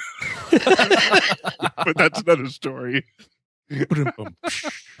you. But that's another story.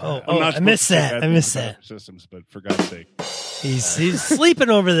 I missed that. Systems, but for God's sake, he's sleeping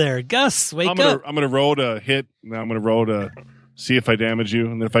over there. Gus, wake up! I'm gonna roll to hit. Now I'm gonna roll to see if I damage you,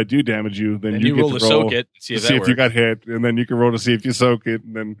 and then if I do damage you, then you get roll to soak it. See if you got hit, and then you can roll to see if you soak it,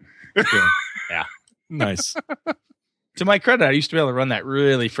 and then yeah, nice. To my credit, I used to be able to run that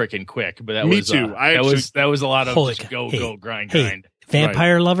really freaking quick, but that was too. That was a lot of just go grind.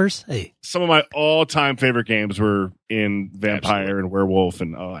 Vampire lovers, hey. Some of my all-time favorite games were in Vampire and Werewolf,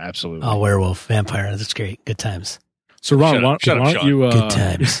 and absolutely. Oh, Werewolf, Vampire, that's great. Good times. So, Ron, why don't you? Good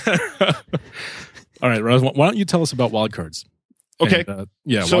times. All right, Ron, why don't you tell us about wildcards? Okay. And,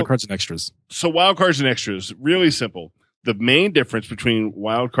 wildcards and extras. So, wildcards and extras, really simple. The main difference between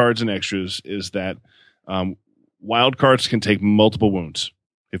wildcards and extras is that wildcards can take multiple wounds.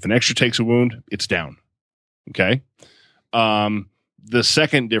 If an extra takes a wound, it's down. Okay. The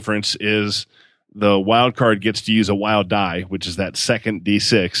second difference is the wild card gets to use a wild die, which is that second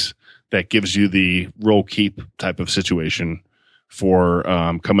D6 that gives you the roll keep type of situation for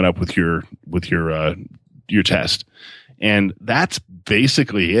coming up with your test. And that's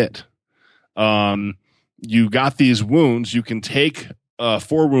basically it. You got these wounds. You can take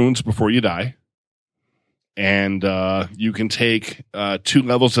 4 wounds before you die. And you can take 2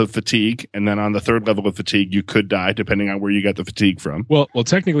 levels of fatigue, and then on the 3rd level of fatigue, you could die, depending on where you got the fatigue from. Well,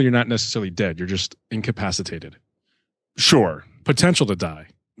 technically, you're not necessarily dead. You're just incapacitated. Sure. Potential to die.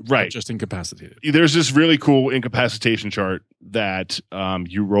 Right. Just incapacitated. There's this really cool incapacitation chart that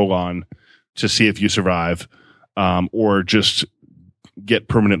you roll on to see if you survive, or just get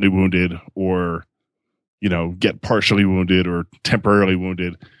permanently wounded, or get partially wounded or temporarily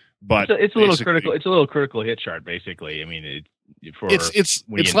wounded. But it's a little critical. It's a little critical hit chart, basically. I mean,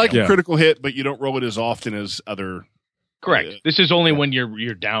 it's like a critical hit, but you don't roll it as often as other. Correct. This is only when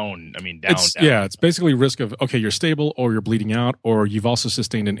you're down. I mean, down. Yeah, it's basically risk of you're stable, or you're bleeding out, or you've also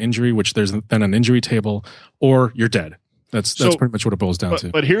sustained an injury, which there's then an injury table, or you're dead. That's pretty much what it boils down to.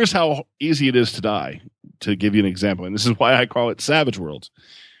 But here's how easy it is to die. To give you an example, and this is why I call it Savage Worlds.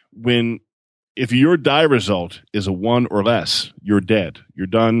 If your die result is a 1 or less, you're dead. You're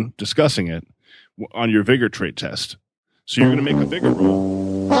done discussing it on your vigor trait test. So you're going to make a vigor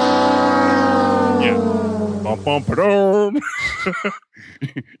roll. Yeah.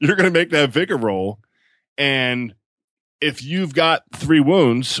 You're going to make that vigor roll. And if you've got 3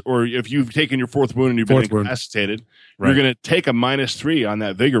 wounds, or if you've taken your 4th wound and you've been incapacitated, you're going to take a -3 on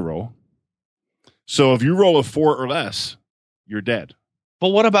that vigor roll. So if you roll a 4 or less, you're dead. But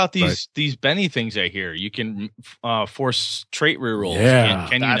what about these Benny things I hear? You can force trait rerolls. Yeah,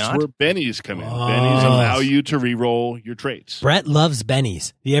 can that's you not? where Bennies come in. Bennies allow you to reroll your traits. Brett loves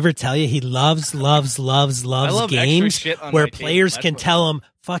Bennies. Do you ever tell you he loves games where players can tell him,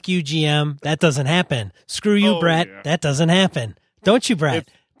 "Fuck you, GM. That doesn't happen. Screw you, Brett. Yeah. That doesn't happen." Don't you, Brett?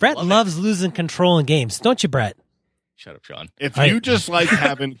 Brett loves losing control in games. Don't you, Brett? Shut up, Sean. If you just like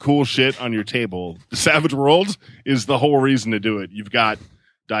having cool shit on your table, Savage Worlds is the whole reason to do it. You've got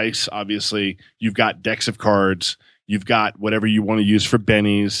dice, obviously. You've got decks of cards. You've got whatever you want to use for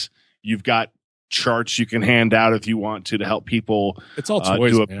bennies. You've got charts you can hand out if you want to help people it's all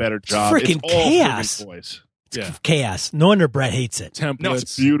toys, do a better job. It's freaking chaos. Toys. It's chaos. No wonder Brett hates it. Templates. No,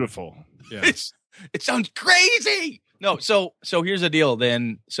 it's beautiful. Yeah. It sounds crazy. No, so here's the deal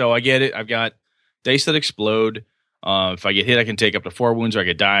then. So I get it. I've got dice that explode. If I get hit, I can take up to 4 wounds, or I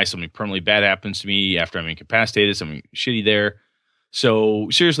could die. Something permanently bad happens to me after I'm incapacitated. Something shitty there. So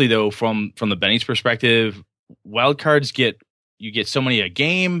seriously, though, from the Benny's perspective, wild cards get so many a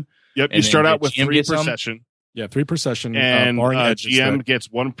game. Yep, you start out with 3 per session. Yeah, 3 per session. And GM gets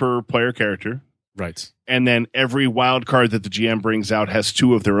 1 per player character. Right. And then every wild card that the GM brings out has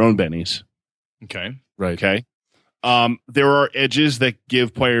 2 of their own bennies. Okay. Right. Okay. There are edges that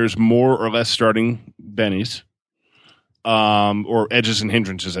give players more or less starting bennies. Or edges and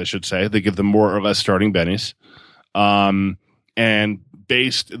hindrances, I should say. They give them more or less starting bennies. And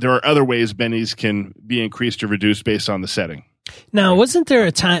there are other ways bennies can be increased or reduced based on the setting. Now, wasn't there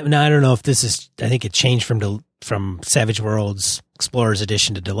a time? Now, I don't know if this is. I think it changed from Savage Worlds Explorers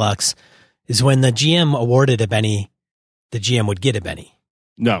Edition to Deluxe. Is when the GM awarded a benny, the GM would get a benny.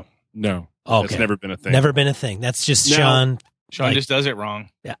 No. Okay. That's never been a thing. Never been a thing. That's just Sean Sean just does it wrong.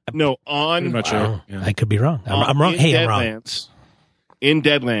 Yeah. No, on Pretty much Wow. it. Yeah. I could be wrong. I'm wrong. Hey, I'm wrong. In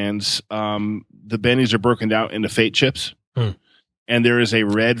Deadlands, the bennies are broken out into fate chips, and there is a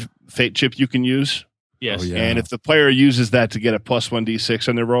red fate chip you can use. Yes. Oh, yeah. And if the player uses that to get a plus 1d6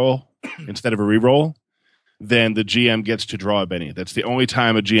 on their roll instead of a reroll, then the GM gets to draw a Benny. That's the only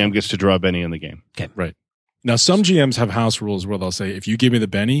time a GM gets to draw a Benny in the game. Okay. Right. Now, some GMs have house rules where they'll say, if you give me the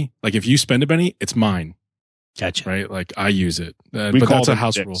Benny, like if you spend a Benny, it's mine. Gotcha. Right? Like I use it. We but call that's a them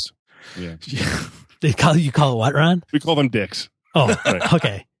house dicks. rule. Yeah. You call it what, Ron? We call them dicks. Oh, Right.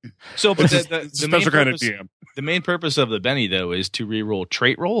 okay. So, but It's the a main special kind of purpose, GM. the main purpose of the Benny though is to reroll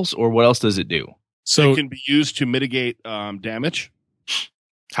trait rolls, or what else does it do? So It can be used to mitigate damage.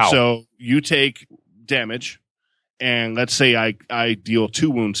 How? So you take damage, and let's say I deal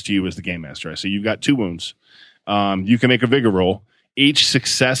 2 wounds to you as the game master. I say you've got 2 wounds. You can make a vigor roll. Each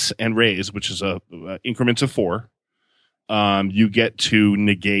success and raise, which is increments of 4, you get to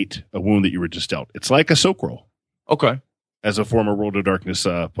negate a wound that you were just dealt. It's like a soak roll. Okay. As a former World of Darkness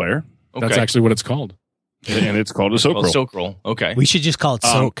player, Okay. that's actually what it's called. and it's called a soak Well, roll. soak roll. Okay. We should just call it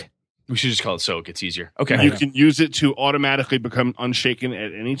soak. We should just call it soak. It's easier. Okay. You Yeah. can use it to automatically become unshaken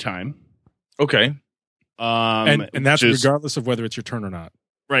at any time. Okay. And that's which is- regardless of whether it's your turn or not.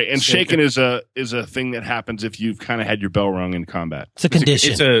 right. And So- shaken is a thing that happens if you've kind of had your bell rung in combat. It's a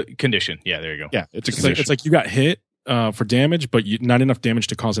condition. It's a condition. Yeah. There you go. Yeah, it's a It's condition. like you got hit for damage, but not enough damage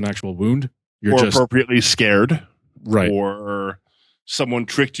to cause an actual wound. You're or just appropriately scared, right. or someone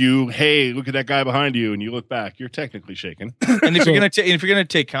tricked you. Hey, look at that guy behind you, and you look back. You're technically shaken. And if you're gonna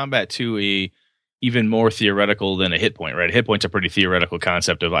take combat to a even more theoretical than a hit point, right? A hit point's a pretty theoretical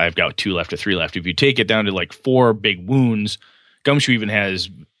concept of I've got 2 left or 3 left. If you take it down to like 4 big wounds, Gumshoe even has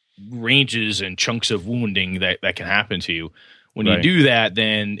ranges and chunks of wounding that can happen to you. When you Right. do that,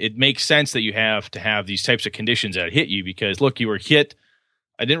 then it makes sense that you have to have these types of conditions that hit you because look, you were hit.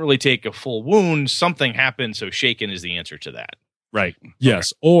 I didn't really take a full wound. Something happened, so shaken is the answer to that. Right.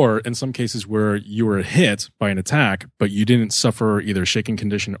 Yes, or in some cases where you were hit by an attack, but you didn't suffer either a shaking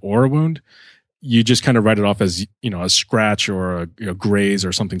condition or a wound, you just kind of write it off as a scratch or a graze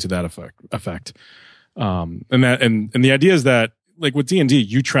or something to that effect. And the idea is that like with D&D,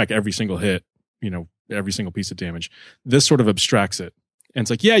 you track every single hit, every single piece of damage. This sort of abstracts it. And it's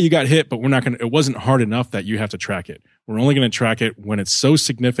like, yeah, you got hit, but it wasn't hard enough that you have to track it. We're only going to track it when it's so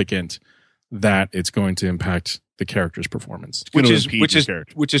significant that it's going to impact the character's performance. Which Gonna is impede your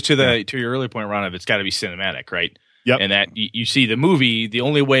character. to your earlier point, Ron, of it's got to be cinematic, right? Yep. And that you see the movie, the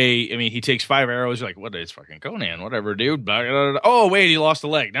only way, I mean, he takes 5 arrows, you're like, what is fucking Conan? Whatever, dude. Oh, wait, he lost a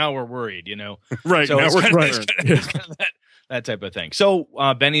leg. Now we're worried, Right. So now it's we're kind of, concerned. it's kind of that type of thing. So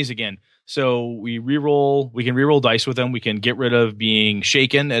Bennies again. So we can reroll dice with them. We can get rid of being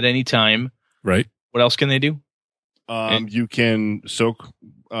shaken at any time. Right. What else can they do? You can soak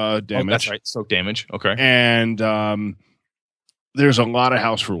damage. Oh, that's right. Soak damage. Okay. And there's a lot of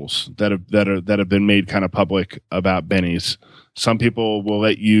house rules that have been made kind of public about bennies. Some people will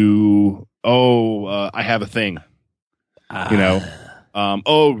let you. I have a thing.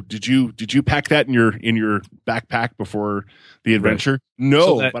 Did you pack that in your backpack before the adventure? Right.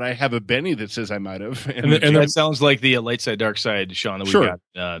 No, but I have a Benny that says I might have. And that sounds like the light side, dark side, Sean, that we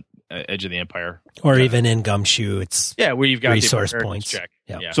got Edge of the Empire, or even in Gumshoe. It's where you've got resource points. Check.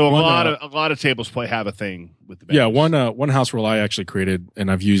 Yeah. So a lot of tables play have a thing with the Bennies. Yeah, one house rule I actually created and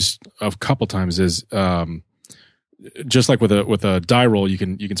I've used a couple times is just like with a die roll, you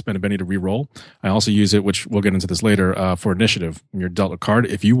can spend a Benny to re-roll. I also use it, which we'll get into this later, for initiative. When you're dealt a card,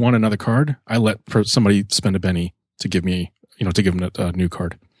 if you want another card, I let somebody spend a Benny to give me, to give them a new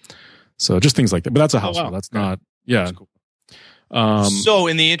card. So just things like that. But that's a house rule. That's not, yeah. That's cool. So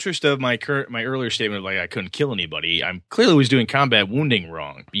in the interest of my earlier statement of like I couldn't kill anybody, I'm clearly was doing combat wounding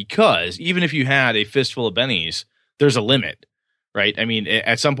wrong because even if you had a fistful of bennies, there's a limit, right? I mean,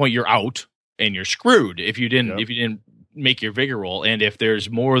 at some point you're out and you're screwed if you didn't make your vigor roll. And if there's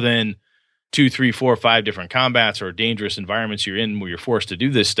more than 2, 3, 4, 5 different combats or dangerous environments you're in where you're forced to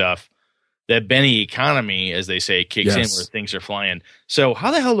do this stuff, that Benny economy, as they say, kicks in where things are flying. So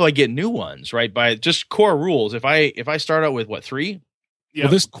how the hell do I get new ones, right? By just core rules. If I start out with 3? Yeah,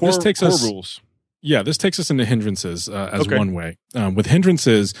 well, this takes core us rules. Yeah, this takes us into hindrances as one way. With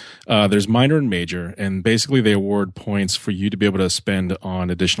hindrances, there's minor and major, and basically they award points for you to be able to spend on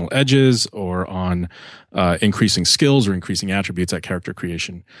additional edges or on increasing skills or increasing attributes at character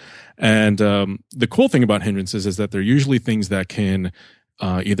creation. And the cool thing about hindrances is that they're usually things that can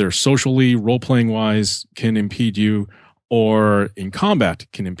either socially, role-playing wise, can impede you, or in combat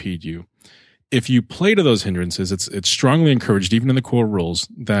can impede you. if you play to those hindrances, it's strongly encouraged, even in the core rules,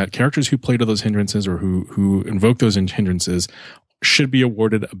 that characters who play to those hindrances or who invoke those hindrances should be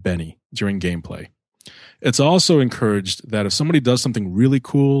awarded a Benny during gameplay. It's also encouraged that if somebody does something really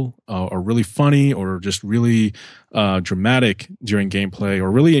cool or really funny or just really dramatic during gameplay or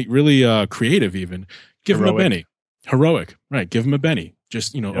really, really creative even, give them a Benny. Heroic, right. Give them a Benny.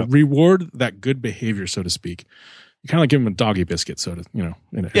 Just, reward that good behavior, so to speak. You kind of like give them a doggy biscuit, so to,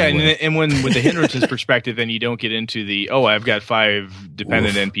 and when with the hindrances perspective, then you don't get into the, I've got 5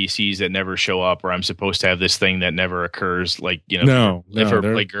 dependent NPCs that never show up, or I'm supposed to have this thing that never occurs, like, if or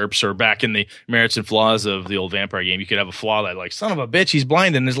play GURPS, or back in the Merits and Flaws of the old Vampire game, you could have a flaw that, like, son of a bitch, he's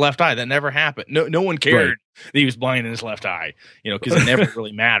blind in his left eye. That never happened. No one cared that he was blind in his left eye, because it never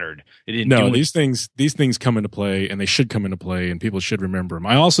really mattered. It didn't. No, these things come into play, and they should come into play, and people should remember them.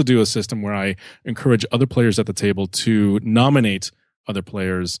 I also do a system where I encourage other players at the table to nominate other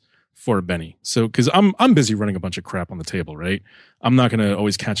players for a Benny. So, because I'm busy running a bunch of crap on the table, right? I'm not going to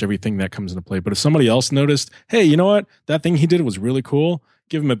always catch everything that comes into play. But if somebody else noticed, hey, you know what? That thing he did was really cool.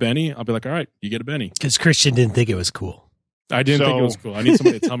 Give him a Benny. I'll be like, all right, you get a Benny. Because Christian didn't think it was cool. I didn't think it was cool. I need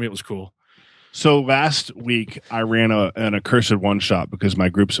somebody to tell me it was cool. So last week I ran an Accursed one-shot because my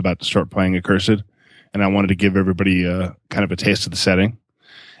group's about to start playing Accursed, and I wanted to give everybody kind of a taste of the setting.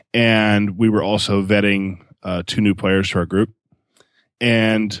 And we were also vetting 2 new players to our group.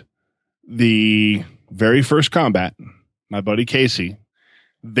 And the very first combat, my buddy Casey,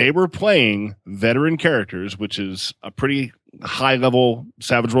 they were playing veteran characters, which is a pretty high-level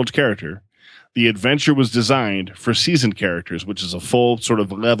Savage Worlds character. The adventure was designed for seasoned characters, which is a full sort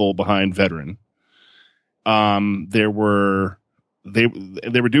of level behind veteran. They were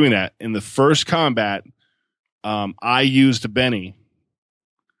doing that in the first combat. I used a Benny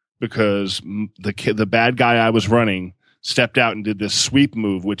because the bad guy I was running stepped out and did this sweep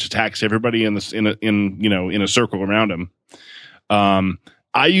move, which attacks everybody in a circle around him.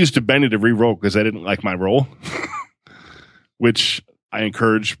 I used a Benny to re-roll because I didn't like my roll, which I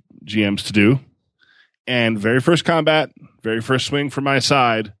encourage GMs to do. And very first combat, very first swing from my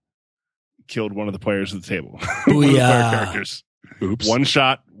side, killed one of the players at the table. One of the player characters. Oops. One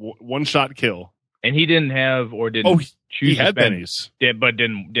shot kill. And he didn't have or didn't choose. He had bennies, but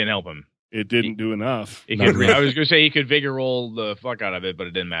didn't help him. It didn't do enough. I was going to say he could vigor roll the fuck out of it, but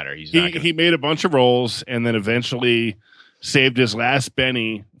it didn't matter. He made a bunch of rolls and then eventually saved his last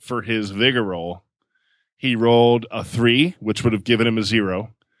Benny for his vigor roll. He rolled a 3, which would have given him a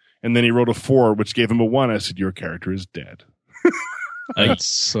 0. And then he rolled a 4, which gave him a 1. I said, your character is dead. That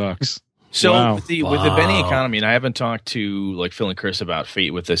sucks. So with the Benny economy, and I haven't talked to like Phil and Chris about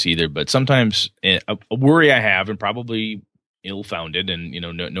Fate with this either, but sometimes a worry I have, and probably ill-founded and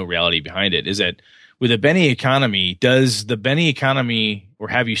no reality behind it, is that with the Benny economy, does the Benny economy, or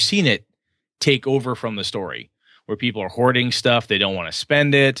have you seen it, take over from the story where people are hoarding stuff, they don't want to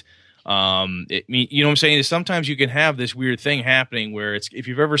spend it? You know what I'm saying? Is sometimes you can have this weird thing happening where it's, if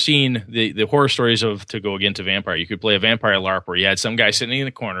you've ever seen the horror stories of, to go again to Vampire, you could play a Vampire LARP where you had some guy sitting in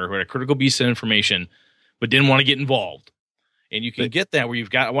the corner who had a critical piece of information but didn't want to get involved. And you can get that where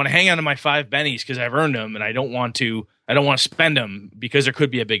I want to hang on to my 5 bennies because I've earned them and I don't want to spend them because there could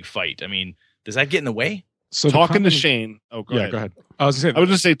be a big fight. I mean, does that get in the way? So talking to Shane. Oh, go ahead. I was going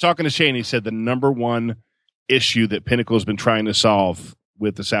to say, talking to Shane, he said the number one issue that Pinnacle has been trying to solve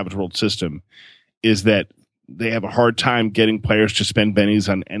with the Savage World system is that they have a hard time getting players to spend bennies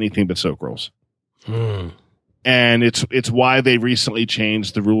on anything but soak rolls. And it's why they recently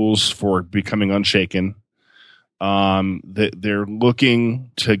changed the rules for becoming Unshaken. They're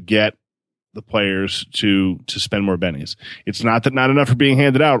looking to get the players to spend more bennies. It's not that not enough are being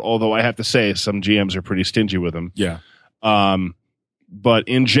handed out, although I have to say some GMs are pretty stingy with them. Yeah. But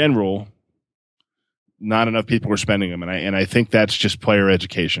in general, not enough people are spending them, and I think that's just player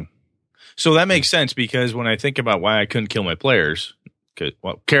education. So that makes sense, because when I think about why I couldn't kill my players,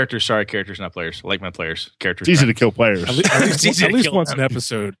 characters, not players. I like my players. Characters. It's easy to kill players. At least once an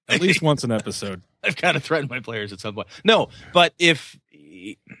episode. At least once an episode. I've got to threaten my players at some point. No, but if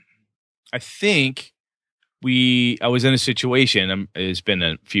I think I was in a situation. It's been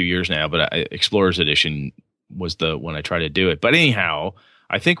a few years now, but Explorers Edition was the when I tried to do it. But anyhow,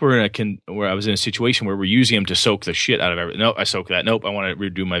 I think where I was in a situation where we're using them to soak the shit out of everything. Nope, I soak that. Nope, I want to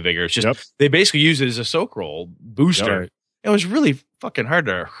redo my vigor. It's just they basically use it as a soak roll booster. Yep. It was really fucking hard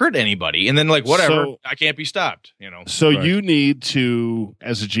to hurt anybody. And then whatever, I can't be stopped. So you need to,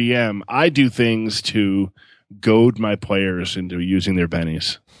 as a GM, I do things to goad my players into using their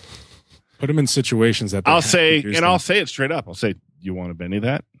bennies. Put them in situations that I'll say it straight up. I'll say, you want a benny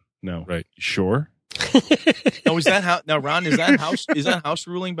that? No. Right. Sure. Now, is that how? Now, Ron, is that house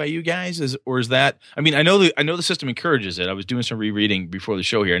ruling by you guys? Or is that? I mean, I know the system encourages it. I was doing some rereading before the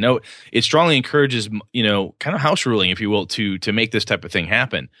show here. I know it strongly encourages, kind of house ruling, if you will, to make this type of thing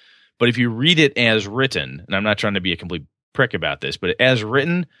happen. But if you read it as written, and I'm not trying to be a complete prick about this, but as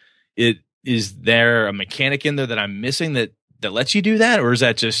written, is there a mechanic in there that I'm missing that lets you do that, or is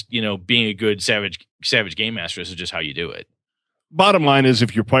that just being a good savage game master? This is just how you do it. Bottom line is,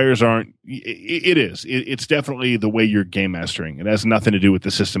 if your players aren't, it's definitely the way you're game mastering. It has nothing to do with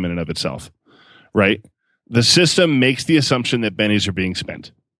the system in and of itself, right? The system makes the assumption that bennies are being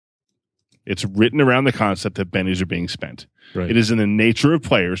spent. It's written around the concept that bennies are being spent. Right. It is in the nature of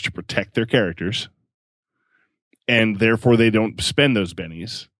players to protect their characters, and therefore they don't spend those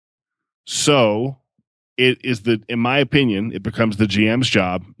bennies. So in my opinion, it becomes the GM's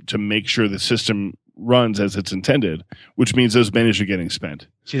job to make sure the system runs as it's intended, which means those bennies are getting spent.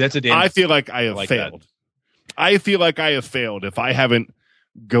 See, that's I feel like I have failed. I feel like I have failed if I haven't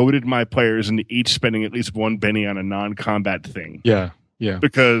goaded my players into each spending at least one benny on a non-combat thing. Yeah.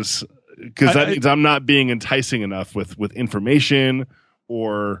 Because that means I'm not being enticing enough with information,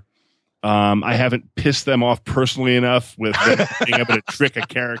 or I haven't pissed them off personally enough with them being able to trick a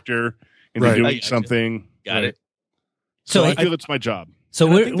character into doing something. Got it. So I feel it's my job. So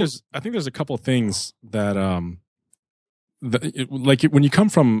I think there's a couple of things that when you come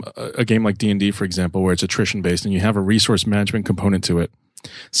from a game like D&D, for example, where it's attrition based and you have a resource management component to it.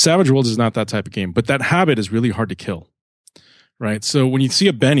 Savage Worlds is not that type of game, but that habit is really hard to kill. Right. So when you see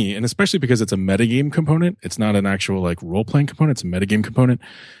a Benny, and especially because it's a metagame component, it's not an actual role playing component, it's a metagame component.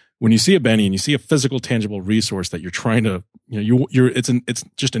 When you see a Benny and you see a physical, tangible resource that you're trying to, it's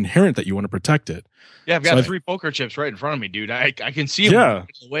just inherent that you want to protect it. Yeah, I've got 3 poker chips right in front of me, dude. I can see them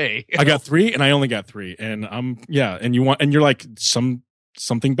away. I got 3 and I only got 3. And and you're like,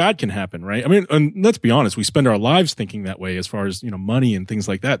 something bad can happen, right? I mean, and let's be honest, we spend our lives thinking that way as far as, money and things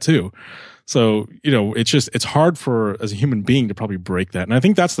like that too. So, it's hard as a human being to probably break that. And I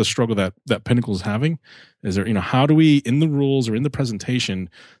think that's the struggle that Pinnacle is having is there, how do we in the rules or in the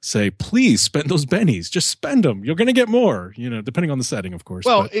presentation say, please spend those bennies, just spend them. You're going to get more, depending on the setting, of course.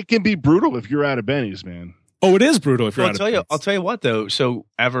 Well, it can be brutal if you're out of bennies, man. Oh, it is brutal if you're out of bennies. I'll tell you what though. So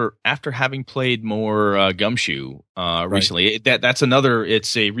after having played more Gumshoe recently, that's another.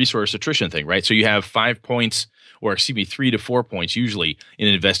 It's a resource attrition thing, right? So you have 5 points, or 3 to 4 points usually in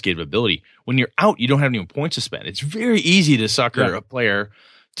an investigative ability. When you're out, you don't have any points to spend. It's very easy to sucker a player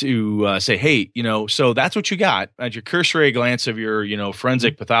to say, hey, so that's what you got. At your cursory glance of your,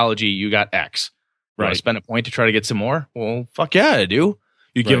 forensic pathology, you got X. Right. Want to spend a point to try to get some more? Well, fuck yeah, I do.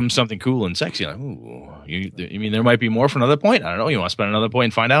 You give them something cool and sexy. Like, ooh, you mean there might be more for another point? I don't know. You want to spend another point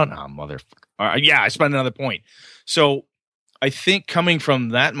and find out? Oh, motherfucker. Yeah, I spend another point. So I think coming from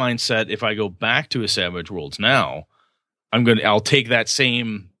that mindset, if I go back to a Savage Worlds now, I'll take that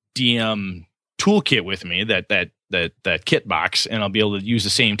same DM toolkit with me, that kit box, and I'll be able to use the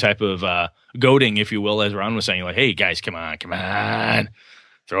same type of goading, if you will, as Ron was saying, like, hey guys, come on,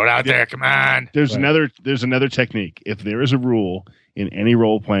 throw it out there, come on. There's another technique. If there is a rule in any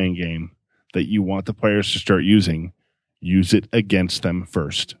role-playing game that you want the players to start using, use it against them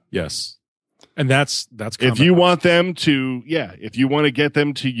first. Yes. And that's if you want them to, if you want to get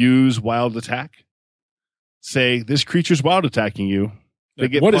them to use wild attack, say this creature's wild attacking you. They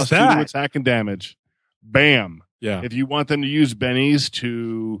get what plus is that? 2 to attack and damage. Bam. Yeah. If you want them to use bennies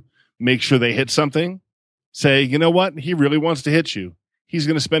to make sure they hit something, say, you know what? He really wants to hit you. He's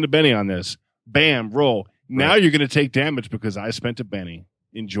going to spend a benny on this. Bam, roll. Now you're going to take damage because I spent a benny.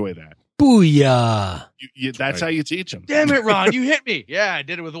 Enjoy that. Booyah. That's how you teach them. Damn it, Ron. You hit me. Yeah, I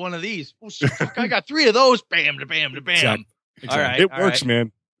did it with one of these. Oh, fuck, I got 3 of those. Bam, to bam, to bam. Exactly. All right. It works,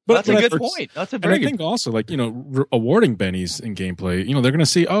 man. But that's a good point. That's a very good point. I think also, awarding bennies in gameplay, they're going to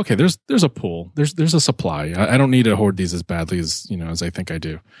see, okay, there's a pool. There's a supply. I don't need to hoard these as badly as I think I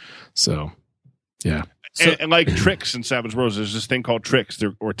do. So, yeah. And like tricks in Savage Worlds, there's this thing called tricks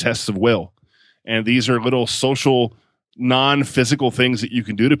or tests of will. And these are little social, non-physical things that you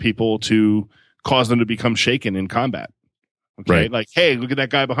can do to people to cause them to become shaken in combat. Okay. Right. Like, hey, look at that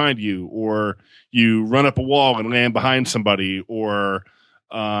guy behind you, or you run up a wall and land behind somebody, or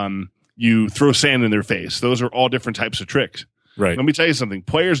you throw sand in their face. Those are all different types of tricks. Right. Let me tell you something.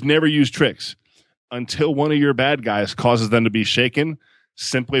 Players never use tricks until one of your bad guys causes them to be shaken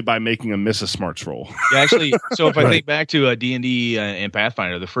simply by making a miss a smarts roll. Yeah, actually, so if I think back to D&D and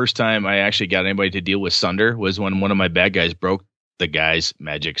Pathfinder, the first time I actually got anybody to deal with Sunder was when one of my bad guys broke the guy's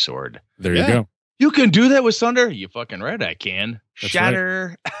magic sword. There you go. You can do that with Sunder? You fucking right I can. That's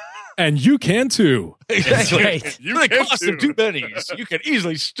Shatter. Right. And you can too. Exactly. right. For the cost of 2 pennies, you can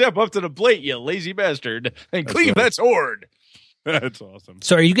easily step up to the plate, you lazy bastard, and cleave that sword. That's awesome.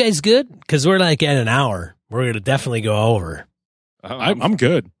 So are you guys good? Because we're like at an hour. We're going to definitely go over. I'm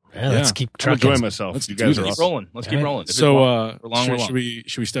good. Yeah, let's keep I'm trucking. enjoying myself. Let's You do guys this. are Keep awesome. rolling. Let's keep Right. rolling. If it's So long, we're long, we're long.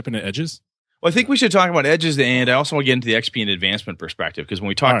 should we step into edges? Well, I think we should talk about edges, and I also want to get into the XP and advancement perspective, because when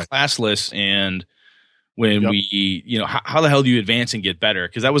we talk All right. class lists and when Yep. we, how the hell do you advance and get better?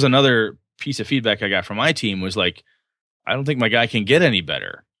 Because that was another piece of feedback I got from my team was like, I don't think my guy can get any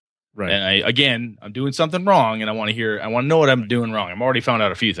better. Right. And I'm doing something wrong, and I want to know what I'm doing wrong. I've already found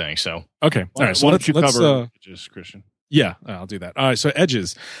out a few things. So Okay. All right. So Why let's don't you let's, cover edges, Christian? Yeah, I'll do that. All right, so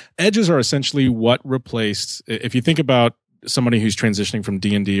edges. Edges are essentially what replaced, if you think about somebody who's transitioning from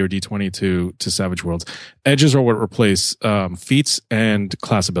D&D or D20 to Savage Worlds, edges are what replace feats and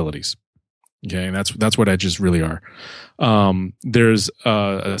class abilities. Okay, and that's what edges really are. There's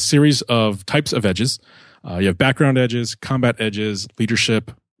a series of types of edges. You have background edges, combat edges,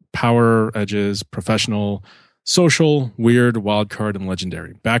 leadership, power edges, professional, social, weird, wildcard, and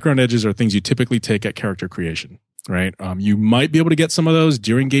legendary. Background edges are things you typically take at character creation. Right. You might be able to get some of those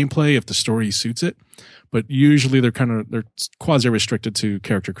during gameplay if the story suits it, but usually they're quasi restricted to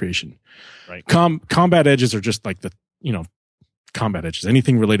character creation. Right. Combat edges are just like combat edges,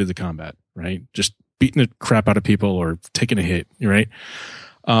 anything related to combat, right? Just beating the crap out of people or taking a hit, right?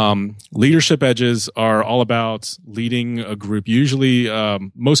 Leadership edges are all about leading a group, usually,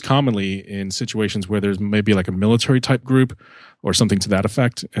 most commonly in situations where there's maybe like a military type group or something to that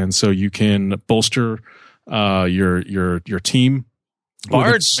effect. And so you can bolster your team.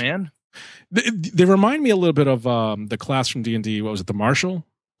 bards, man. They remind me a little bit of the class from D&D. What was it? The Marshal?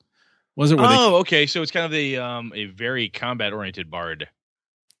 Was it? Okay. So it's kind of a very combat oriented bard.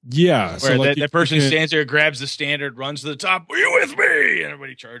 Yeah. Where like that person stands there, grabs the standard, runs to the top. Are you with me? And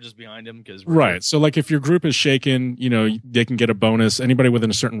everybody charges behind him because right. So like if your group is shaken, they can get a bonus. Anybody within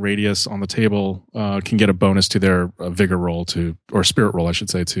a certain radius on the table can get a bonus to their vigor roll or spirit roll, I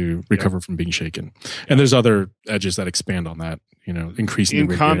should say, to recover from being shaken. And there's other edges that expand on that. Increasing In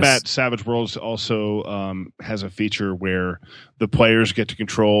the radius. combat, Savage Worlds also has a feature where the players get to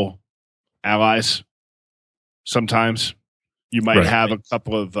control allies. Sometimes you might have a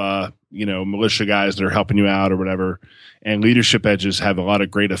couple of militia guys that are helping you out or whatever, and leadership edges have a lot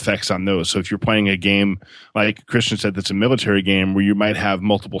of great effects on those. So if you're playing a game like Christian said, that's a military game where you might have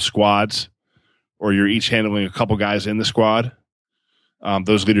multiple squads, or you're each handling a couple guys in the squad.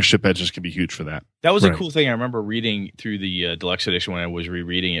 Those leadership edges can be huge for that. That was a cool thing I remember reading through the Deluxe Edition when I was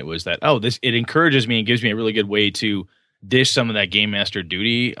rereading it, was that, it encourages me and gives me a really good way to dish some of that game master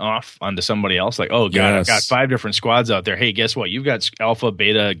duty off onto somebody else. Like, oh, God, I've got 5 different squads out there. Hey, guess what? You've got Alpha,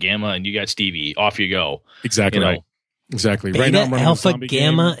 Beta, Gamma, and you got Stevie. Off you go. Exactly right. Exactly. Beta, right now I'm running Alpha, a zombie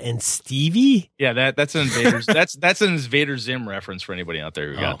Gamma, game. and Stevie? Yeah, that's an Invader's that's an Invader Zim reference for anybody out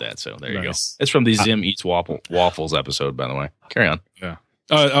there who got that. So there you go. Nice. It's from the Zim Eats Waffles episode, by the way. Carry on. Yeah.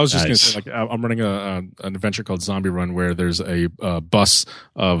 I was just going to say, I'm running an adventure called Zombie Run, where there's a bus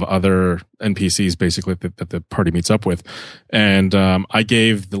of other NPCs basically that the party meets up with, and I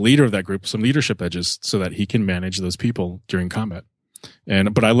gave the leader of that group some leadership edges so that he can manage those people during combat,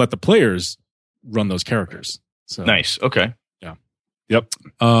 but I let the players run those characters. So Nice. Okay. yeah. Yep.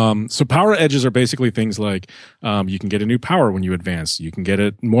 So power edges are basically things like you can get a new power when you advance. You can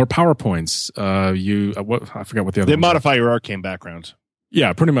get more power points. I forgot what the other. They ones modify your arcane backgrounds.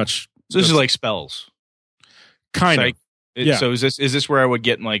 Yeah, pretty much. So this is like spells. Kind of. Yeah. So is this where I would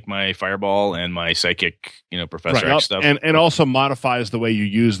get like my fireball and my psychic, Professor X stuff? And also modifies the way you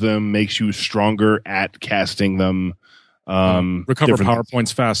use them, makes you stronger at casting them. Recover power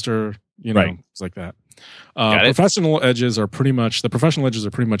points faster, things like that. Professional edges are pretty much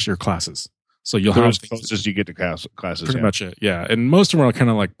your classes. So you'll have closest you get to classes. Pretty much it, yeah. And most of them are kind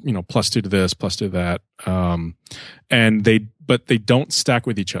of like +2 to this, +2 to that, and they don't stack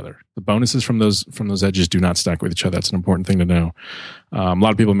with each other. The bonuses from those edges do not stack with each other. That's an important thing to know. A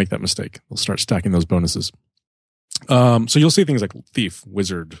lot of people make that mistake. They'll start stacking those bonuses. So you'll see things like thief,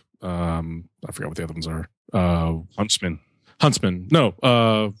 wizard. I forgot what the other ones are. Huntsman.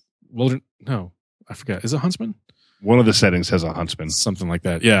 No. No. I forget. Is it huntsman? One of the settings has a huntsman. Something like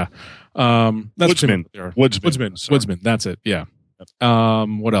that. Yeah. That's Woodsman. That's it. Yeah.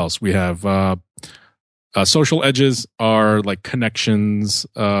 What else? We have social edges are like connections.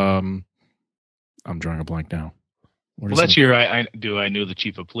 I'm drawing a blank now. Well, that's your. I know the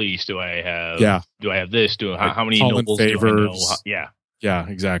chief of police. Do I have? Yeah. Do I have this? How many Fallen nobles favors. do I know? Yeah. Yeah.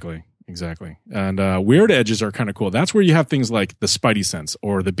 Exactly. Exactly. And weird edges are kind of cool. That's where you have things like the Spidey sense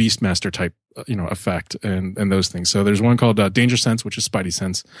or the Beastmaster type, effect and those things. So there's one called Danger Sense, which is Spidey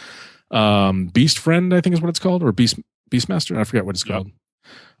sense. Beast Friend, I think is what it's called, or Beastmaster. I forget what it's called.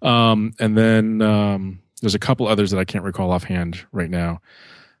 And then there's a couple others that I can't recall offhand right now.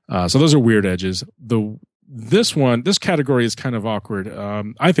 So those are weird edges. This category is kind of awkward.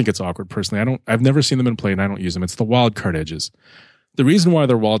 I think it's awkward personally. I've never seen them in play and I don't use them. It's the wild card edges. The reason why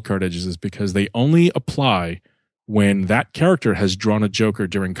they're wild card edges is because they only apply when that character has drawn a Joker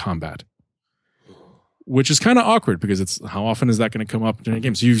during combat, which is kind of awkward because it's how often is that going to come up during a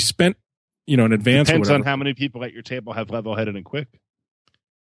game? So you've spent, in advance. Depends on how many people at your table have level-headed and quick.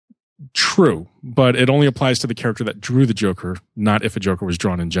 True, but it only applies to the character that drew the Joker, not if a Joker was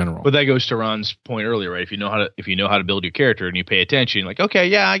drawn in general. But that goes to Ron's point earlier, right? If you know how to build your character and you pay attention, like, okay,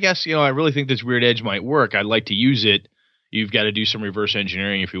 yeah, I guess I really think this weird edge might work. I'd like to use it. You've got to do some reverse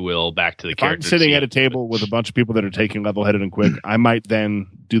engineering, if you will, back to the character. I'm sitting at a table with a bunch of people that are taking level-headed and quick. I might then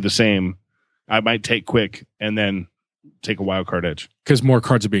do the same. I might take quick and then take a wild card edge because more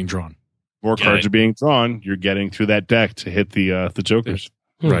cards are being drawn. More cards are being drawn. You're getting through that deck to hit the Jokers.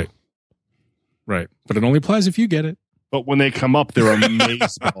 Right. But it only applies if you get it. But when they come up, they're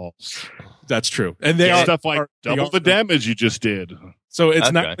amazing balls. That's true. And they are stuff like double the damage you just did. So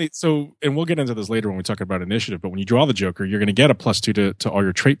it's not so, and we'll get into this later when we talk about initiative. But when you draw the Joker, you're going to get a +2 to all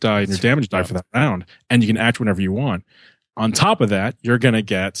your trait die and your damage die for that round, and you can act whenever you want. On top of that, you're going to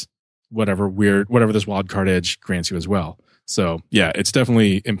get whatever this wild card edge grants you as well. So yeah, it's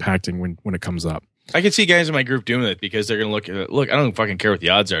definitely impacting when it comes up. I can see guys in my group doing it because they're going to look, I don't fucking care what the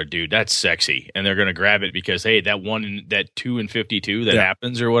odds are, dude. That's sexy. And they're going to grab it because, hey, that 2 in 52 that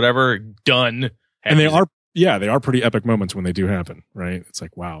happens or whatever, done. And they are pretty epic moments when they do happen, right? It's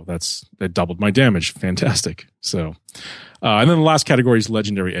like, wow, that doubled my damage. Fantastic. So, and then the last category is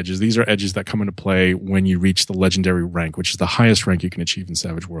legendary edges. These are edges that come into play when you reach the legendary rank, which is the highest rank you can achieve in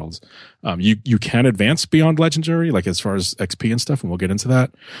Savage Worlds. You can advance beyond legendary, like as far as XP and stuff, and we'll get into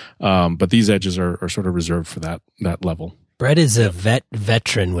that. But these edges are sort of reserved for that level. Brett is a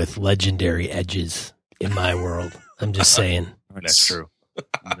veteran with legendary edges in my world. I'm just saying. That's true.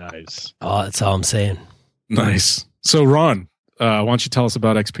 Nice. Oh, that's all I'm saying. Nice. So, Ron, why don't you tell us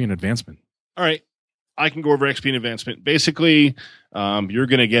about XP and advancement? All right. I can go over XP and advancement. Basically, you're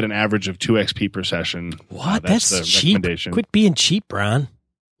going to get an average of 2 XP per session. What? That's cheap. Quit being cheap, Ron.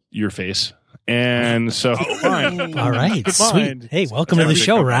 Your face. And so, fine. All right. Sweet. Hey, welcome to the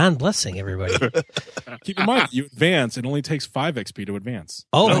show, Ron. Blessing, everybody. Keep in mind, you advance. It only takes 5 XP to advance.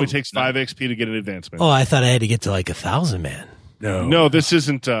 Oh. It only takes 5 XP to get an advancement. Oh, I thought I had to get to like 1,000, man. No, this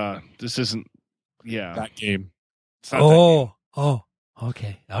isn't, yeah. That game. It's not that game. Oh.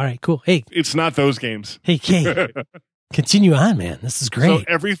 Okay. All right, cool. Hey. It's not those games. Hey, continue on, man. This is great. So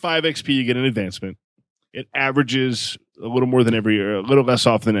every 5 XP you get an advancement. It averages a little less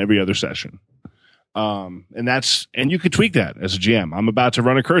often than every other session. And you could tweak that as a GM. I'm about to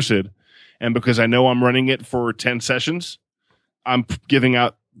run a Cursed, and because I know I'm running it for 10 sessions, I'm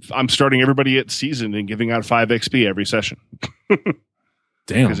starting everybody at season and giving out 5 XP every session.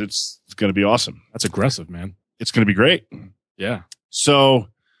 Damn. Because it's going to be awesome. That's aggressive, man. It's going to be great. Yeah. So,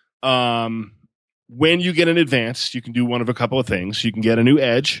 when you get an advance, you can do one of a couple of things. You can get a new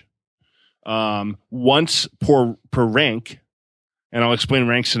edge, once per rank, and I'll explain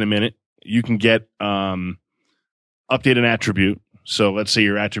ranks in a minute. You can get, update an attribute. So let's say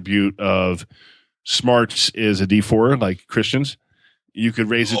your attribute of smarts is a D4, like Christian's. You could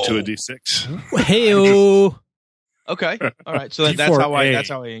raise it to a D6. Hey-o. Okay. All right. So that's how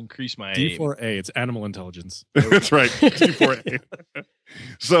I increase my D4A. It's animal intelligence. That's right. D4A.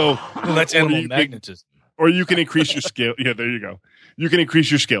 So that's animal magnetism. Or you can increase your skill. Yeah, there you go. You can increase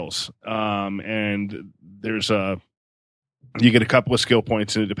your skills. And there's you get a couple of skill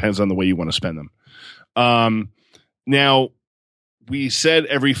points, and it depends on the way you want to spend them. Now, we said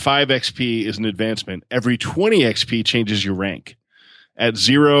every 5 XP is an advancement. Every 20 XP changes your rank. At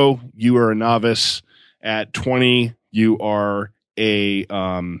 0, you are a novice. At 20, you are a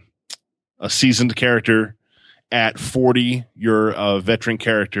seasoned character. At 40, you're a veteran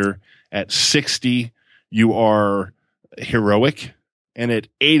character. At 60, you are heroic. And at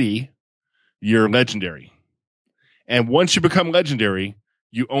 80, you're legendary. And once you become legendary,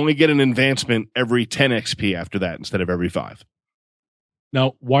 you only get an advancement every 10 XP after that instead of every 5.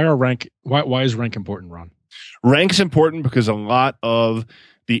 Now, why is rank important, Ron? Rank's important because a lot of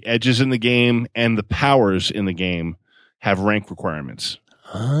the edges in the game and the powers in the game have rank requirements.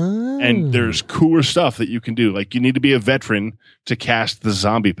 Oh. And there's cooler stuff that you can do. Like, you need to be a veteran to cast the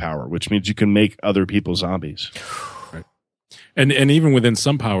zombie power, which means you can make other people zombies. Right. And even within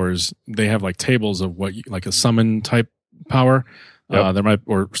some powers, they have like tables of what like a summon type power. Yep. There might,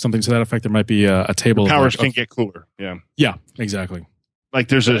 or something to that effect. There might be a table. Powers of like, can get cooler. Yeah. Yeah, exactly. Like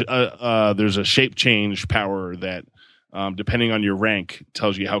there's a shape change power that, depending on your rank,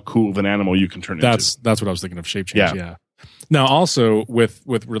 tells you how cool of an animal you can turn into. That's what I was thinking of. Shape change. Yeah. Now, also with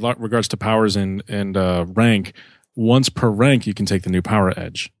regards to powers and rank, once per rank you can take the new power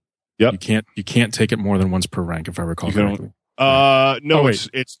edge. Yep. You can't take it more than once per rank, if I recall correctly. No,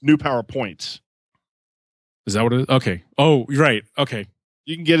 it's new power points. Is that what it is? Okay. Oh, right. Okay.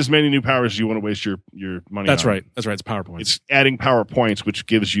 You can get as many new powers as you want to waste your money. That's on. right. That's right. It's power points. It's adding power points, which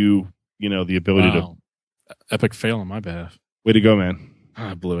gives you the ability to. Epic fail on my behalf. Way to go, man!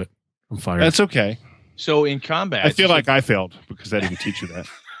 I blew it. I'm fired. That's okay. So in combat, I feel like I failed because I didn't teach you that.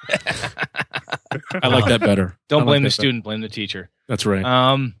 I like that better. Don't blame the student, blame the teacher. That's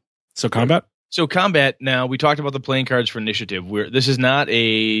right. So combat. So combat. Now we talked about the playing cards for initiative. This is not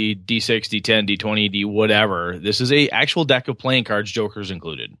a D6, D10, D20, D whatever. This is a actual deck of playing cards, jokers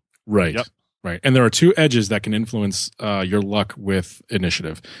included. Right. Yep. Right. And there are two edges that can influence your luck with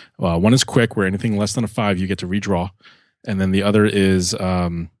initiative. One is quick, where anything less than a 5 you get to redraw, and then the other is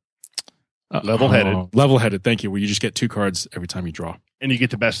level-headed. Level-headed. Thank you. Where you just get 2 cards every time you draw, and you get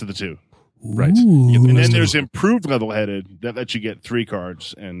the best of the 2. Right. And then there's improved level-headed that lets you get 3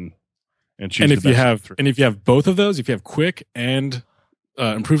 cards and choose. And if you have both of those, if you have quick and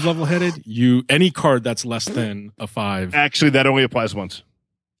improved level-headed, any card that's less than a 5. Actually, that only applies once.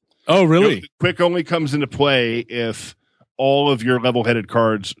 Oh, really? Quick only comes into play if all of your level-headed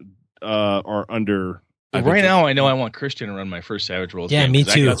cards are under. Right now, I know I want Christian to run my first Savage Worlds. Yeah, game, me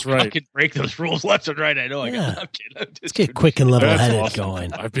too. That's right. I can break those rules left and right. I know. Yeah. I'm kidding. Let's get quick and level-headed awesome.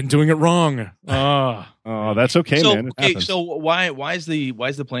 going. I've been doing it wrong. Oh, that's okay, man. It happens. So why is the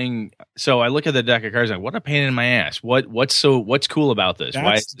playing? So I look at the deck of cards like, what a pain in my ass. What's cool about this?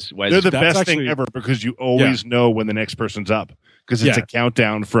 They're the best thing ever because you always know when the next person's up because it's a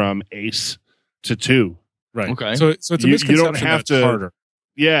countdown from ace to 2. Right. Okay. So it's a misconception. You don't have to. Harder.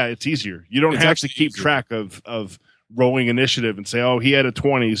 Yeah, it's easier. You don't have to keep track of rolling initiative and say, oh, he had a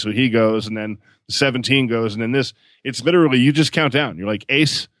 20, so he goes, and then 17 goes, and then this. It's literally you just count down. You're like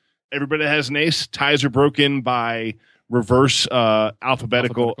ace. Everybody has an ace. Ties are broken by reverse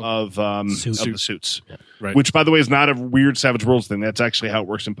alphabetical of the suits. Yeah. Right. Which, by the way, is not a weird Savage Worlds thing. That's actually how it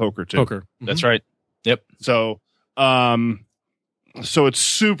works in poker too. Mm-hmm. That's right. Yep. So it's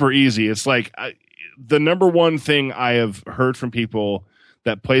super easy. It's like the number one thing I have heard from people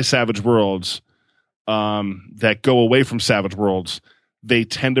that play Savage Worlds that go away from Savage Worlds, they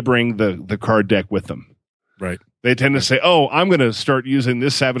tend to bring the card deck with them. Right. They tend to say, oh, I'm going to start using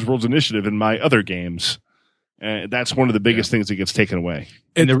this Savage Worlds initiative in my other games. That's one of the biggest things that gets taken away.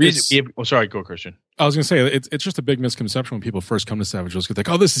 And the reason, sorry, go Christian. I was going to say, it's just a big misconception when people first come to Savage Worlds. They're like,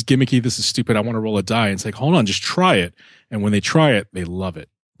 oh, this is gimmicky. This is stupid. I want to roll a die. And it's like, hold on, just try it. And when they try it, they love it.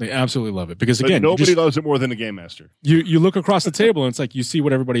 They absolutely love it. Because again, nobody loves it more than the Game Master. You look across the table and it's like you see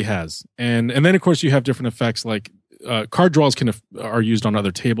what everybody has. And then, of course, you have different effects like card draws are used on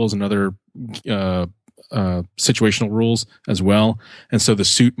other tables and other situational rules as well, and so the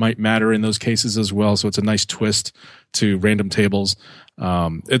suit might matter in those cases as well. So it's a nice twist to random tables.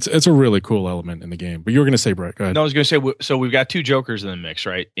 It's a really cool element in the game. But you were going to say, Brett, go ahead. No, I was going to say, so we've got 2 jokers in the mix,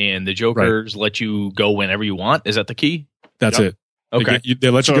 right? And the jokers let you go whenever you want. Is that the key? That's it. Okay, they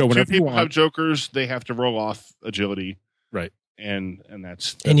let you go whenever you want. If 2 people have jokers, they have to roll off agility, right? And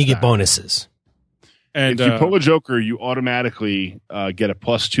that's and you get bonuses. And if you pull a joker, you automatically get a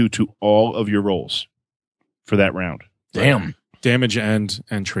 +2 to all of your rolls for that round. Damn. Damage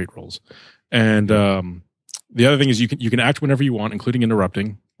and trait rolls. And the other thing is you can act whenever you want, including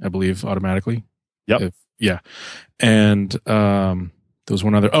interrupting, I believe, automatically. Yep. And there was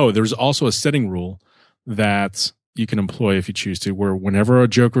one other. Oh, there's also a setting rule that you can employ if you choose to, where whenever a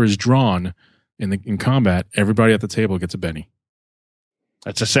joker is drawn in combat, everybody at the table gets a Benny.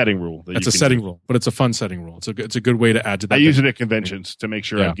 That's a setting rule. That's a setting rule, but it's a fun setting rule. It's a good way to add to that. I use it at conventions to make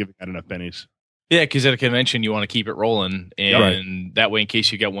sure I'm giving out enough bennies. Yeah, because at a convention you want to keep it rolling, and that way, in case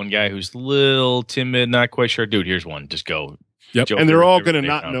you got one guy who's a little timid, not quite sure, dude, here's one, just go. Yep. And they're all going to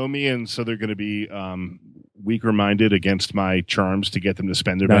not know me, and so they're going to be weaker minded against my charms to get them to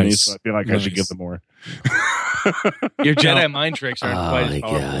spend their bennies. So I feel like I should give them more. Your Jedi mind tricks aren't quite as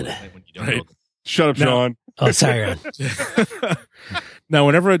powerful when you don't know them. Shut up, Sean. Oh, sorry, Ron. Now,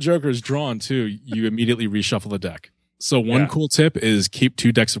 whenever a joker is drawn, too, you immediately reshuffle the deck. So one cool tip is keep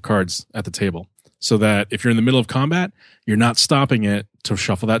 2 decks of cards at the table, so that if you're in the middle of combat, you're not stopping it to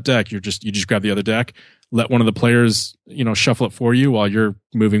shuffle that deck. You just grab the other deck, let one of the players shuffle it for you while you're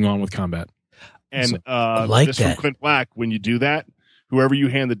moving on with combat. And like just that. from Clint Black, when you do that, whoever you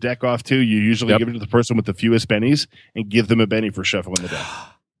hand the deck off to, you usually give it to the person with the fewest bennies and give them a benny for shuffling the deck.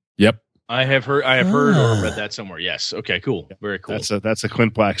 Yep. I have heard or read that somewhere. Yes. Okay, cool. Very cool. That's a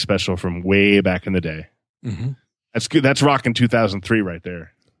Clint Black special from way back in the day. Mm-hmm. That's good. That's rocking 2003 right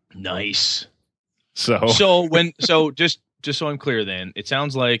there. Nice. So just so I'm clear, then it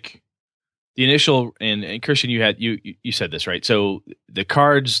sounds like the initial and Christian, you said this right. So the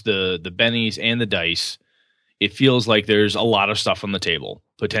cards, the bennies, and the dice, it feels like there's a lot of stuff on the table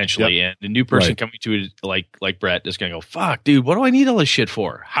potentially, and the new person coming to it like Brett is going to go, "Fuck, dude, what do I need all this shit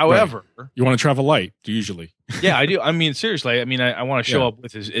for?" However, you want to travel light usually. Yeah, I do. I mean, seriously, I want to show up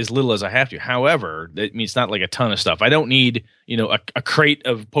with as little as I have to. However, that means not like a ton of stuff. I don't need, a crate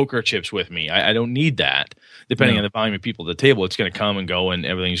of poker chips with me. I don't need that. Depending on the volume of people at the table, it's going to come and go and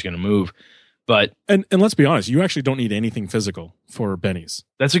everything's going to move. But and let's be honest, you actually don't need anything physical for bennies.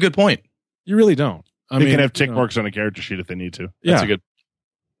 That's a good point. You really don't. They can have tick marks on a character sheet if they need to. That's a good.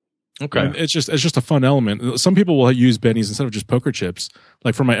 Okay, and it's just a fun element. Some people will use bennies instead of just poker chips.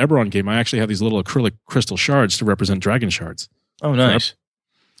 Like for my Eberron game, I actually have these little acrylic crystal shards to represent dragon shards. Oh, nice.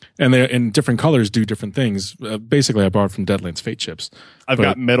 And they in different colors do different things. Basically, I borrowed from Deadlands Fate chips. I've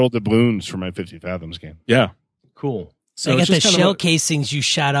got metal doubloons for my 50 Fathoms game. Yeah, cool. So I got the shell casings you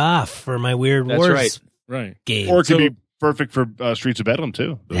shot off for my Weird Wars game. Or it could be perfect for Streets of Bedlam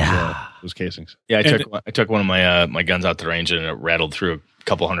too. Those casings. Yeah, I took one of my guns out the range and it rattled through a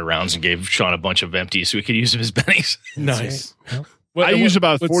couple hundred rounds and gave Sean a bunch of empties so we could use them as bennies. Nice. Well, I use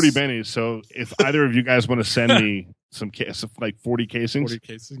about 40 bennies, so if either of you guys want to send me some like 40 casings,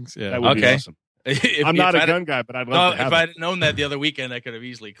 that would be awesome. I'm not a gun guy, but I'd love to have if I'd known that the other weekend, I could have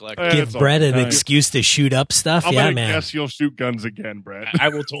easily collected. Give Brett an excuse to shoot up stuff. I'm gonna guess you'll shoot guns again, Brett. I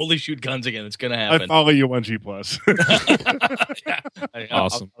will totally shoot guns again. It's going to happen. I follow you on G+.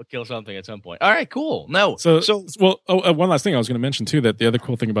 Awesome. I'll kill something at some point. All right, cool. No. One last thing I was going to mention too, that the other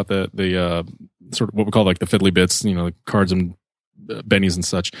cool thing about the sort of what we call like the fiddly bits, the cards and bennies and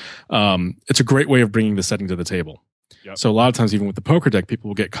such. It's a great way of bringing the setting to the table. Yep. So a lot of times, even with the poker deck, people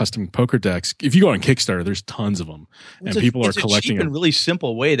will get custom poker decks. If you go on Kickstarter, there's tons of them, and people are collecting. It's a cheap and really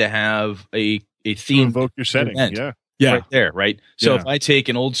simple way to have a theme. Invoke your setting, yeah, right there, right. So if I take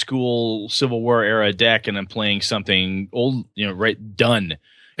an old school Civil War era deck and I'm playing something old, done.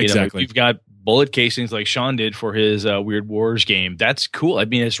 Exactly. You've got bullet casings like Sean did for his Weird Wars game. That's cool. I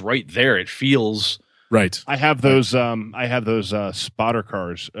mean, it's right there. It feels right. I have those. Spotter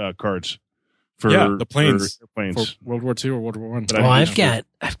cards. For the planes for World War II or World War I. Oh, I've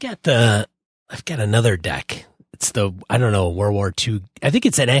got another deck. It's I don't know, World War II. I think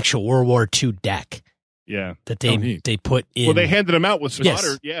it's an actual World War II deck. Yeah, that they put in. Well, they handed them out with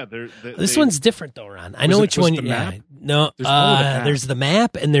spotter. Yes. Yeah, this one's different though, Ron. I know which one. No, there's the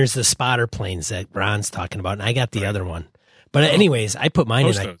map and there's the spotter planes that Ron's talking about, and I got the other one. But anyways, I put mine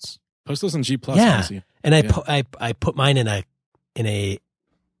in. Post those on G+. Yeah, and I put mine in a.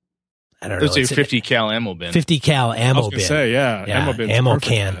 I don't know. It's a 50 cal ammo bin. 50 cal ammo bin. I was gonna say, ammo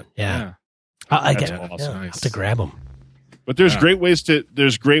can. Yeah. I awesome. have to grab them. But there's great ways to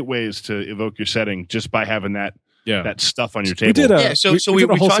evoke your setting just by having that stuff on your table. We did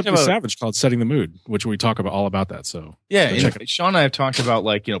a whole talked about Savage called Setting the Mood, which we talk about all about that. So and Sean and I have talked about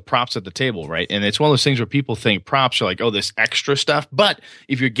props at the table, right? And it's one of those things where people think props are like, oh, this extra stuff. But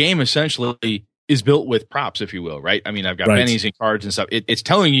if your game essentially is built with props, if you will, right? I mean, I've got bennies and cards and stuff. It's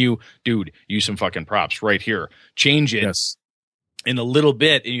telling you, dude, use some fucking props right here. Change it in a little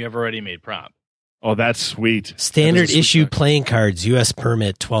bit, and you have already made prop. Oh, that's sweet. Standard issue playing cards, U.S.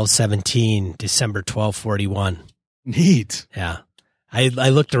 permit 1217, December 1241. Neat. Yeah. I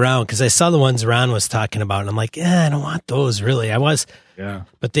looked around because I saw the ones Ron was talking about, and I'm like, I don't want those, really. Yeah.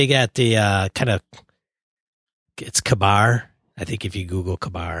 But they got the it's Kabar. I think if you Google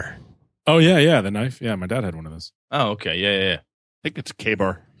Kabar. Oh, yeah, the knife. Yeah, my dad had one of those. Oh, okay. Yeah. I think it's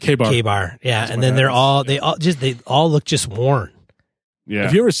K-Bar. K-Bar. Yeah, and then they all look just worn. Yeah.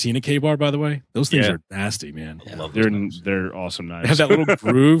 Have you ever seen a K-Bar, by the way? Those things are nasty, man. Yeah. They're awesome knives. They have that little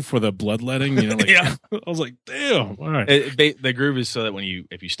groove for the bloodletting. I was like, damn. All right. The groove is so that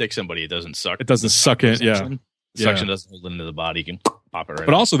if you stick somebody, it doesn't suck. It doesn't suck in. Yeah. Suction doesn't hold it into the body. You can pop it right.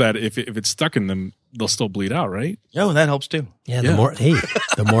 But also that if it's stuck in them, they'll still bleed out, right? Oh, that helps too. Yeah. The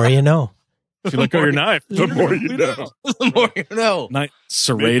more you know. If you let go of your knife, the more you know. The more you know.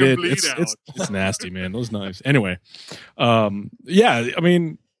 Serrated. It's nasty, man. Those knives. Anyway, I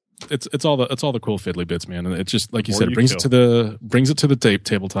mean, it's all the cool fiddly bits, man. And it's just like you said, it brings it to the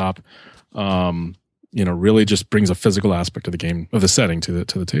tabletop. Really just brings a physical aspect of the game, of the setting to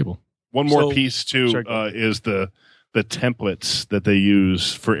the table. One more piece too is the templates that they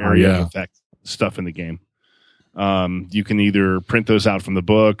use for area of effect. stuff in the game. You can either print those out from the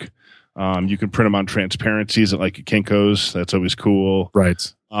book. You can print them on transparencies at like Kinko's. That's always cool.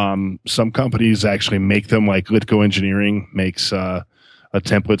 Right. Some companies actually make them, like Litco Engineering makes a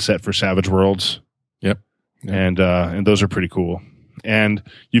template set for Savage Worlds. Yep. And those are pretty cool. And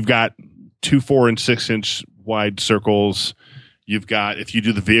you've got 2, 4, and 6 inch wide circles. You've got, if you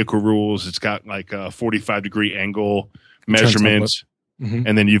do the vehicle rules, it's got like a 45-degree angle measurement. Mm-hmm.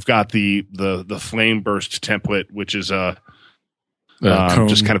 And then you've got the flame burst template, which is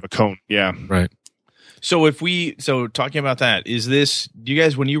just kind of a cone. Yeah. Right. So talking about that, do you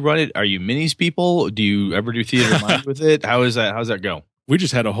guys, when you run it, are you minis people? Do you ever do theater of mind with it? How's that go? We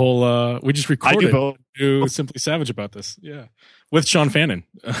just had a whole, we just recorded both. Simply Savage about this. Yeah. With Sean Fannin.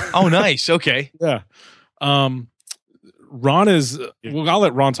 Oh, nice. Okay. Yeah. Ron is, well, I'll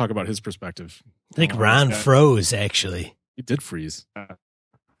let Ron talk about his perspective. I think Ron froze, actually. He did freeze.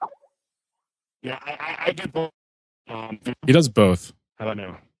 Yeah, I did both. He does both. I don't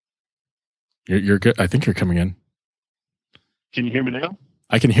know. You're good. I think you're coming in. Can you hear me now?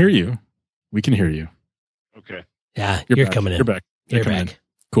 I can hear you. We can hear you. Okay. Yeah, you're back. coming in. You're back. You're back. In.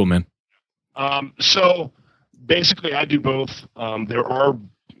 Cool, man. So basically, I do both. There are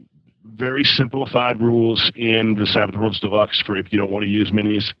very simplified rules in the Savage Worlds Deluxe for if you don't want to use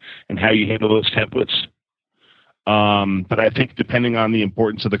minis and how you handle those templates. But I think depending on the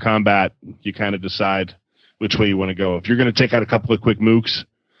importance of the combat, you kind of decide which way you want to go. If you're going to take out a couple of quick mooks,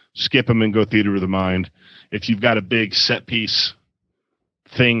 skip them and go theater of the mind. If you've got a big set piece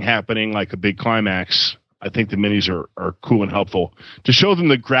thing happening, like a big climax, I think the minis are cool and helpful to show them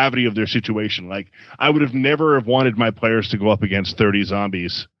the gravity of their situation. Like, I would have never have wanted my players to go up against 30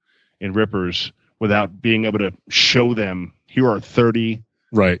 zombies in Rippers without being able to show them, here are 30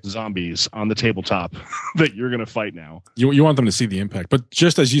 zombies on the tabletop that you're going to fight now. You want them to see the impact. But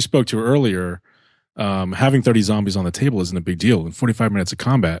just as you spoke to earlier, having 30 zombies on the table isn't a big deal. In 45 minutes of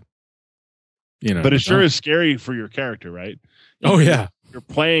combat, But it sure is scary for your character, right? Oh, yeah. You're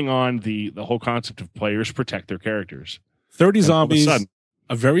playing on the whole concept of players protect their characters. 30 zombies,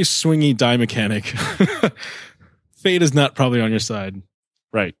 a very swingy die mechanic. Fate is not probably on your side.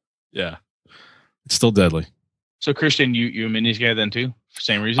 Right. Yeah. It's still deadly. So, Christian, you a minis guy then too? For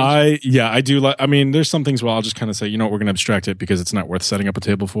same reasons? I do. There's some things where I'll just kind of say, we're going to abstract it because it's not worth setting up a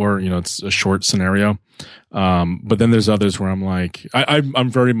table for. It's a short scenario. But then there's others where I'm like, I'm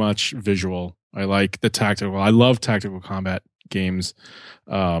very much visual. I like the tactical. I love tactical combat games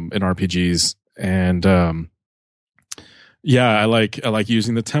in RPGs. And I like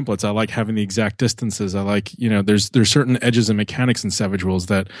using the templates. I like having the exact distances. I like, there's certain edges and mechanics in Savage Worlds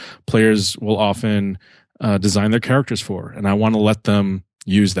that players will often design their characters for, and I want to let them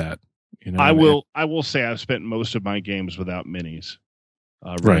use that. I will say I've spent most of my games without minis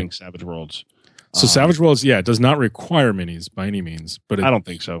running Savage Worlds. So Savage Worlds, it does not require minis by any means, but I don't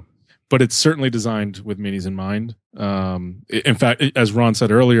think so. But it's certainly designed with minis in mind. In fact, as Ron said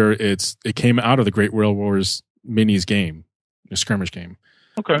earlier, it came out of the Great World Wars minis game, a skirmish game.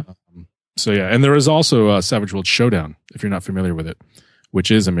 Okay. And there is also Savage Worlds Showdown, if you're not familiar with it, which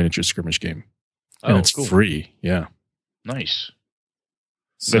is a miniature skirmish game. And it's cool. Free. Yeah. Nice.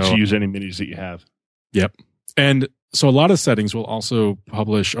 So you use any minis that you have. Yep. And so a lot of settings will also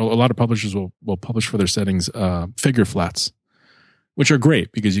publish, a lot of publishers will publish for their settings figure flats, which are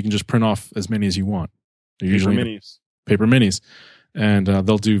great because you can just print off as many as you want. They're usually paper minis. And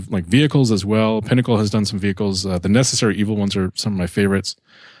they'll do like vehicles as well. Pinnacle has done some vehicles. The Necessary Evil ones are some of my favorites.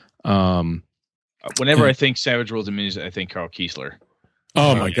 Whenever I think Savage Worlds and minis, I think Carl Kiesler.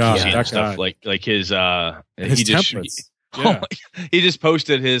 Oh my gosh, that stuff like his templates. He just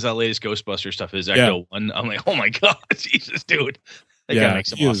posted his latest Ghostbuster stuff, his Ecto one. I'm like, oh my god, Jesus, dude, that guy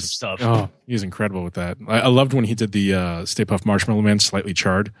makes some awesome stuff. Oh, he's incredible with that. I loved when he did the Stay Puft Marshmallow Man slightly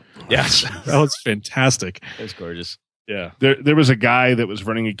charred. Yes, that was fantastic. That's gorgeous. Yeah, there was a guy that was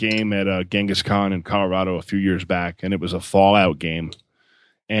running a game at Genghis Khan in Colorado a few years back, and it was a Fallout game.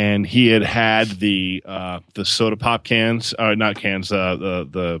 And he had the soda pop cans, not cans,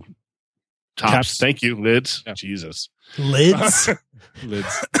 the tops. Caps. Thank you, lids. Yeah. Jesus, Lids,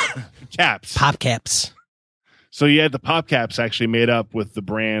 caps, pop caps. So you had the pop caps actually made up with the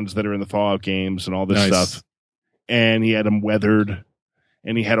brands that are in the Fallout games and all this stuff. And he had them weathered,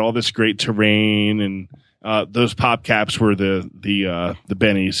 and he had all this great terrain. And those pop caps were the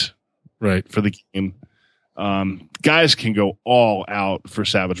bennies, right, for the game. Guys can go all out for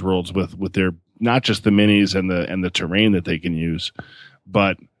Savage Worlds with their, not just the minis and the terrain that they can use,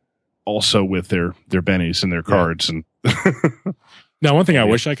 but also with their bennies and their cards. And Now, one thing I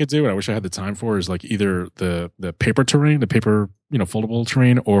wish I could do, and I wish I had the time for, is like either the paper terrain, the paper, foldable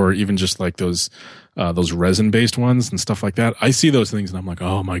terrain, or even just like those resin based ones and stuff like that. I see those things and I'm like,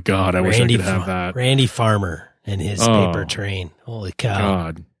 oh my God, I wish I could have that. Randy Farmer and his paper terrain. Holy cow.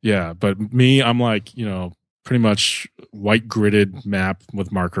 God. Yeah. But me, I'm like, pretty much white gridded map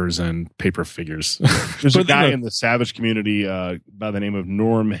with markers and paper figures. There's a guy in the Savage community by the name of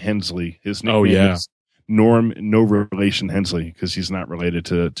Norm Hensley. His nickname is Norm, no relation Hensley, because he's not related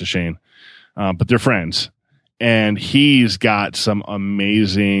to Shane. But they're friends. And he's got some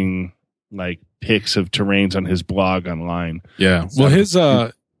amazing pics of terrains on his blog online. Yeah. Well, his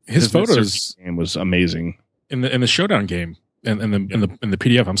photos game was amazing. In the Showdown game. And in the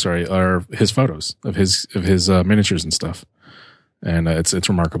PDF, I'm sorry, are his photos of his miniatures and stuff, and it's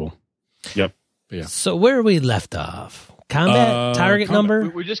remarkable. Yep. But yeah. So where are we left off? Combat target number.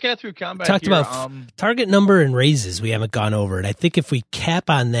 We just got through combat. Talked here. about target number and raises. We haven't gone over it. I think if we cap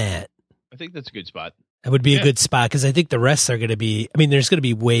on that, I think that's a good spot. That would be a good spot because I think the rest are going to be. I mean, there's going to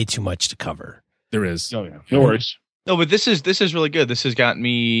be way too much to cover. There is. Oh yeah. No worries. No, but this is really good. This has gotten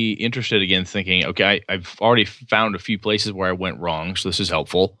me interested again, thinking, okay, I've already found a few places where I went wrong, so this is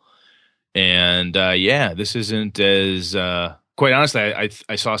helpful. And this isn't as quite honestly,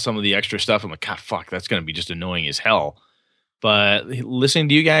 I saw some of the extra stuff. I'm like, God, fuck, that's going to be just annoying as hell. But listening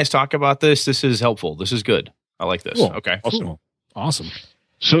to you guys talk about this is helpful. This is good. I like this. Cool. Okay, awesome.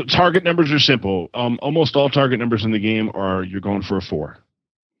 So target numbers are simple. Almost all target numbers in the game you're going for a 4.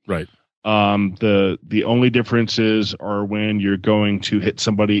 Right. The only differences are when you're going to hit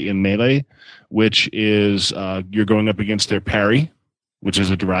somebody in melee, which is you're going up against their parry, which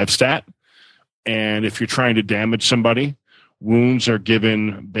is a derived stat. And if you're trying to damage somebody, wounds are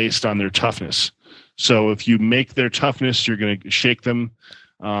given based on their toughness. So if you make their toughness, you're going to shake them.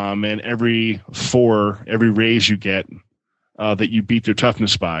 And every raise you get that you beat their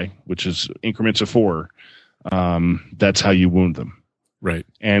toughness by, which is increments of 4, that's how you wound them. Right.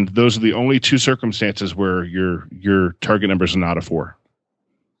 And those are the only 2 circumstances where your target numbers are not a 4.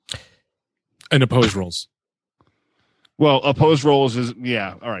 And opposed rolls. Well, opposed rolls is,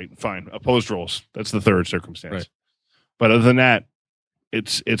 all right, fine. Opposed rolls. That's the 3rd circumstance. Right. But other than that,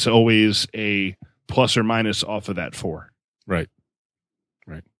 it's always a plus or minus off of that 4. Right.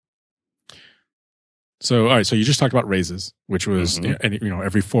 So, all right. So you just talked about raises, which was,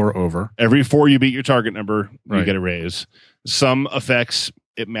 every 4 over. Every 4 you beat your target number, you get a raise. Some effects,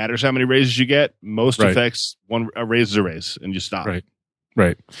 it matters how many raises you get. Most effects, a raise is a raise, and you stop.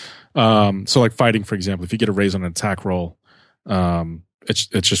 Right. So like fighting, for example, if you get a raise on an attack roll, it's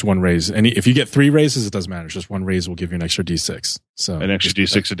just 1 raise. And if you get 3 raises, it doesn't matter. It's just 1 raise will give you an extra D6. So an extra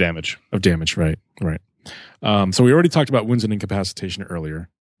D6 of damage. Right. So we already talked about wounds and incapacitation earlier.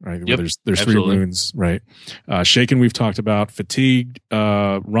 Right. Yep, there's 3 wounds. Right. Shaken, we've talked about. Fatigued.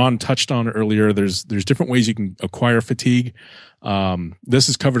 Ron touched on earlier. There's different ways you can acquire fatigue. This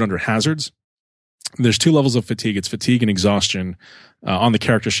is covered under hazards. There's 2 levels of fatigue. It's fatigue and exhaustion. On the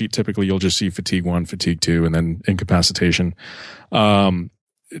character sheet, typically you'll just see fatigue 1, fatigue 2, and then incapacitation.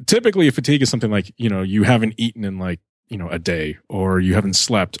 Typically, a fatigue is something like, you haven't eaten in a day, or you haven't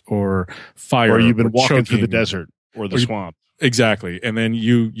slept, or fire, or you've been walking choking, through the desert or the swamp. Exactly. And then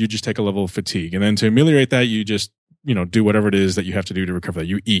you just take a level of fatigue. And then to ameliorate that, you just, do whatever it is that you have to do to recover that.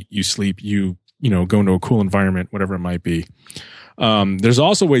 You eat, you sleep, you go into a cool environment, whatever it might be. There's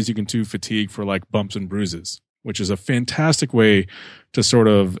also ways you can do fatigue for like bumps and bruises, which is a fantastic way to sort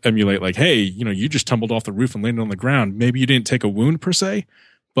of emulate like, hey, you just tumbled off the roof and landed on the ground. Maybe you didn't take a wound per se,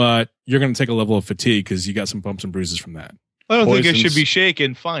 but you're going to take a level of fatigue because you got some bumps and bruises from that. I don't think I should be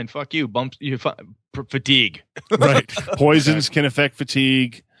shaken. Fine. Fuck you. Bumps. Fatigue. Right. Poisons can affect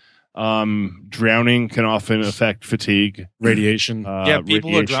fatigue. Drowning can often affect fatigue. Radiation.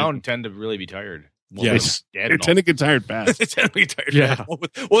 People who drown tend to really be tired. Yes. They tend to get tired fast. They tend to get tired fast.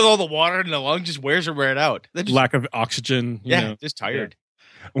 With all the water in the lungs, just wears or wear it out. Lack of oxygen. Just tired.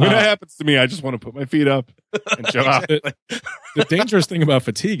 When that happens to me, I just want to put my feet up and chill out. The dangerous thing about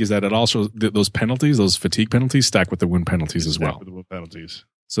fatigue is that it also those penalties, those fatigue penalties, stack with the wound penalties as well. With the wound penalties.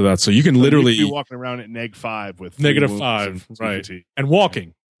 So you can literally be walking around at -5 with -5, right? And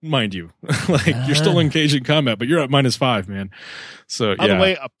walking, mind you, you're still engaged in combat, but you're at -5, man. So by the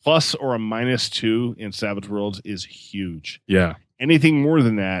way, a plus or a -2 in Savage Worlds is huge. Yeah, anything more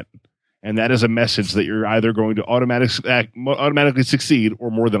than that. And that is a message that you're either going to automatically succeed or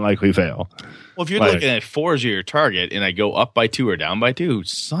more than likely fail. Well, if you're looking at 4 as your target and I go up by 2 or down by 2,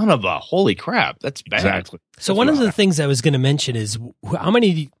 son of a holy crap, that's bad. Exactly. So one of the things I was going to mention is how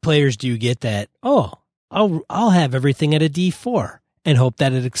many players do you get that, I'll have everything at a D4 and hope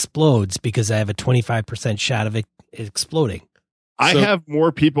that it explodes because I have a 25% shot of it exploding. I have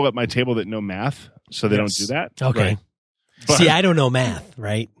more people at my table that know math, so they don't do that. Okay. Right. But, See, I don't know math,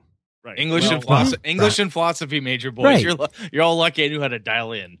 right? right. English and philosophy major boys. Right. You're all lucky I knew how to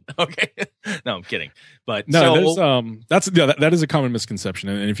dial in. Okay. No, I'm kidding. But no, that is a common misconception.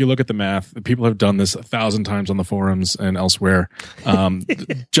 And if you look at the math, people have done this 1,000 times on the forums and elsewhere.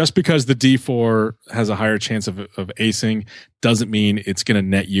 Just because the D4 has a higher chance of acing doesn't mean it's going to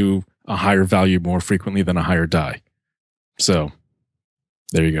net you a higher value more frequently than a higher die. So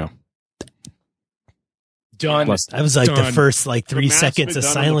there you go. Done. That was like Done. the first 3 seconds of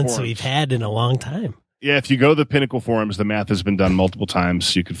been done on the silence forums. we've had in a long time. Yeah, if you go to the Pinnacle forums, the math has been done multiple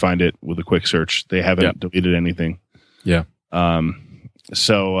times. You can find it with a quick search. They haven't deleted anything. Yeah. But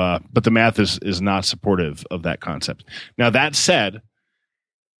the math is not supportive of that concept. Now, that said,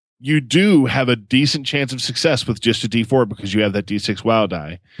 you do have a decent chance of success with just a D4 because you have that D6 wild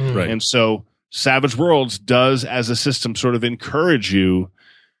die. Right. And so Savage Worlds does, as a system, sort of encourage you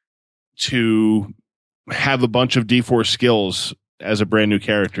to have a bunch of D4 skills as a brand new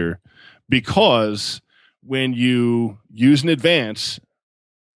character, because when you use an advance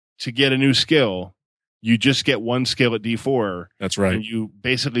to get a new skill, you just get one skill at D4. That's right. And you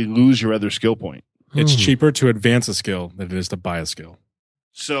basically lose your other skill point. It's cheaper to advance a skill than it is to buy a skill.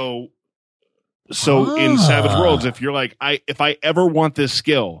 So in Savage Worlds, if you're like, if I ever want this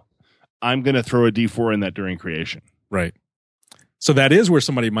skill, I'm going to throw a D4 in that during creation. Right. So that is where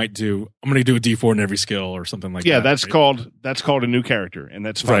somebody might do, I'm going to do a D4 in every skill or something like that. Yeah, that's right? called a new character, and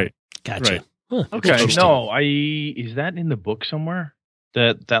that's fine. Right. Gotcha. Right. Huh. Okay. Interesting. No, is that in the book somewhere?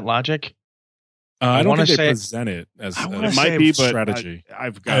 That logic? I don't wanna think they say- present it as I a wanna It might be, but strategy.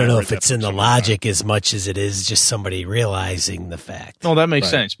 I've got I don't know read if that it's book in the so many times. logic as much as it is just somebody realizing the fact. No, that makes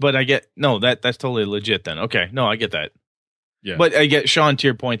Right. sense. But I get that's totally legit then. Okay. No, I get that. Yeah. But I get Sean, to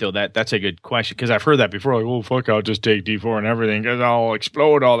your point though, that's a good question, because I've heard that before. Like, oh fuck, I'll just take D4 and everything because I'll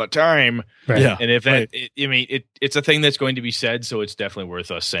explode all the time. Right. Yeah. And if that, Right. it's a thing that's going to be said, so it's definitely worth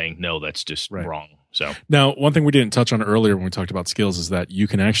us saying no. That's just Right. wrong. So Now, one thing we didn't touch on earlier when we talked about skills is that you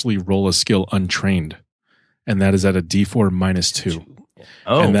can actually roll a skill untrained, and that is at a D4 -2.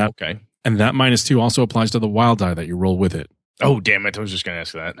 And that- okay. And that -2 also applies to the wild die that you roll with it. Oh damn it! I was just going to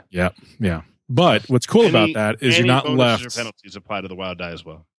ask that. Yeah. But what's cool about that is you're not bonuses left. or penalties apply to the wild die as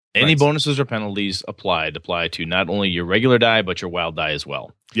well. Any Right. bonuses or penalties apply to not only your regular die but your wild die as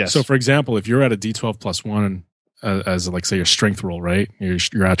well. Yes. So, for example, if you're at a D12 +1 as like say your strength roll, right,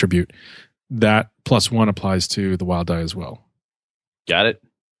 your attribute, that +1 applies to the wild die as well. Got it?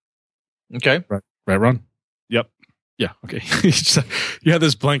 Okay. Right, Ron? Yep. Yeah. Okay. You had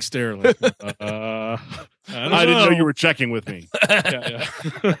this blank stare. Like, I didn't know you were checking with me. Yeah.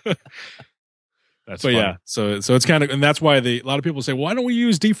 That's But fine. yeah, so it's kind of, and that's why a lot of people say, why don't we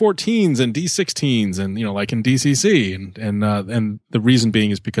use D14s and D16s and like in DCC, and the reason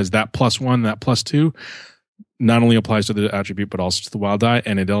being is because that +1, that +2, not only applies to the attribute but also to the wild die,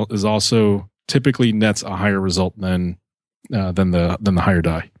 and it is also typically nets a higher result than the higher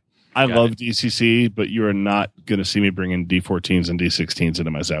die. I Got love DCC, but you are not going to see me bringing D14s and D16s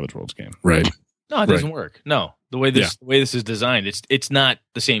into my Savage Worlds game. Right. No, it doesn't work. No, the way this is designed, it's not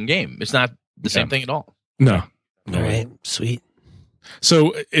the same game. It's not the same thing at all. No. All right. Sweet.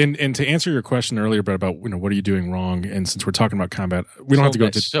 So, and to answer your question earlier, Brett, about what are you doing wrong, and since we're talking about combat, we don't have to go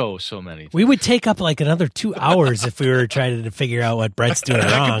into so many. We would take up like another 2 hours if we were trying to figure out what Brett's doing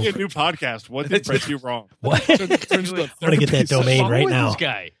That wrong. could be a new podcast. What did Brett do wrong? What? I'm gonna get that domain right now. This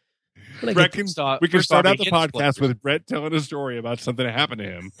guy. Brett can, we can First start off, out the he gets podcast split. with Brett telling a story about something that happened to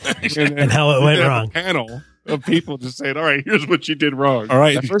him, And how it went have wrong. A panel of people just saying, "All right, here's what you did wrong." all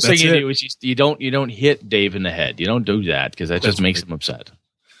right. The first thing that's you it. do is you don't hit Dave in the head. You don't do that because that just makes him upset.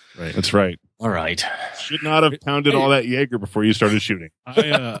 Right. That's right. All right. Should not have pounded all that Jaeger before you started shooting.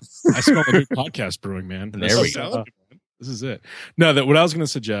 I smell a new podcast brewing, man. There we go. This is it. No, what I was going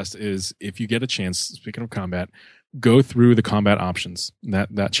to suggest is if you get a chance, speaking of combat, go through the combat options.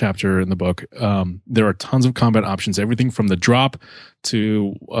 That chapter in the book. There are tons of combat options. Everything from the drop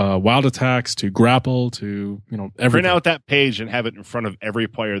to wild attacks to grapple to everything. Print out that page and have it in front of every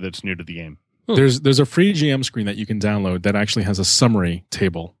player that's new to the game. There's a free GM screen that you can download that actually has a summary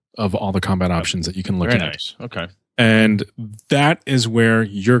table of all the combat options that you can look Very at. nice. Okay. And that is where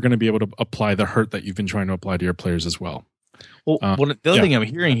you're going to be able to apply the hurt that you've been trying to apply to your players as well. Well, the other yeah. thing I'm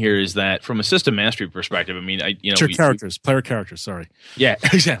hearing here is that from a system mastery perspective, I mean, Player characters. Sorry. Yeah.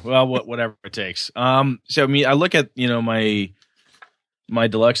 Well, whatever it takes. So I mean, I look at my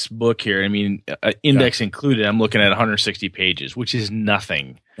deluxe book here. I mean, index included. I'm looking at 160 pages, which is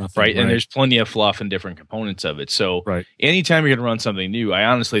nothing, right? And there's plenty of fluff and different components of it. So, anytime you're going to run something new, I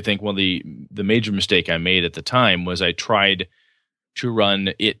honestly think one of the major mistake I made at the time was I tried to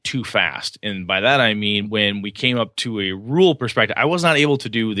run it too fast. And by that, I mean, when we came up to a rule perspective, I was not able to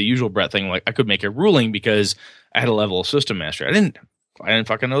do the usual Brett thing. Like, I could make a ruling because I had a level of system mastery. I didn't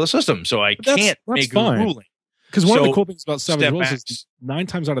fucking know the system, so I can't make a ruling. Because one of the cool things about Savage Worlds is 9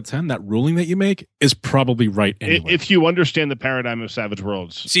 times out of 10, that ruling that you make is probably right anyway. If you understand the paradigm of Savage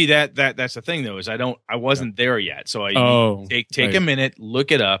Worlds. See, that's the thing though, is I wasn't there yet. So I take a minute,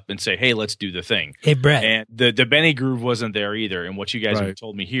 look it up, and say, hey, let's do the thing. Hey, Brett. And the Benny groove wasn't there either. And what you guys have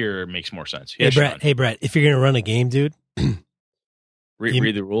told me here makes more sense. Hey, Brett. Hey, Brett. If you're gonna run a game, dude.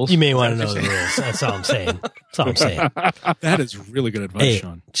 Read the rules. You may want to know the rules. That's all I'm saying. That is really good advice,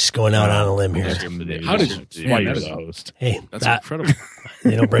 Sean. Just going out on a limb here. How did you? Why you're the host? Hey, that's incredible.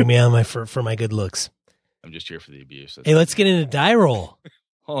 They don't bring me on for my good looks. I'm just here for the abuse. Hey, let's get into die roll.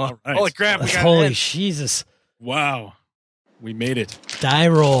 Right. Holy crap! Holy Jesus! Wow, we made it. Die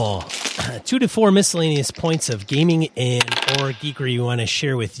roll. 2 to 4 miscellaneous points of gaming and or geekery we want to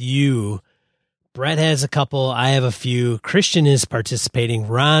share with you. Brett has a couple. I have a few. Christian is participating.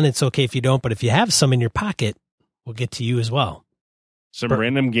 Ron, it's okay if you don't, but if you have some in your pocket, we'll get to you as well. Some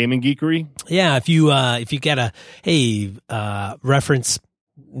random gaming geekery? Yeah, if you got a reference,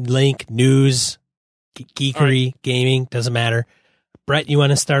 link, news, geekery, gaming, doesn't matter. Brett, you want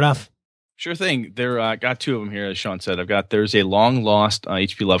to start off? Sure thing. There, got 2 of them here, as Sean said. There's a long lost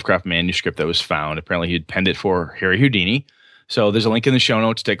H.P. Lovecraft manuscript that was found. Apparently, he'd penned it for Harry Houdini. So there's a link in the show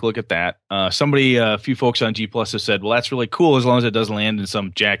notes. Take a look at that. A few folks on G Plus have said, well, that's really cool as long as it doesn't land in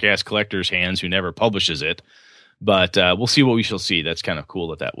some jackass collector's hands who never publishes it. But we'll see what we shall see. That's kind of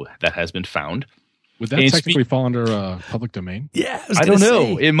cool that has been found. Would that technically fall under public domain? Yeah, I don't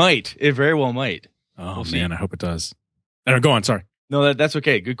know. It might. It very well might. Oh, man, I hope it does. Go on, sorry. No, that's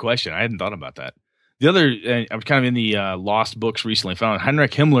okay. Good question. I hadn't thought about that. The other, I was kind of in the lost books recently, found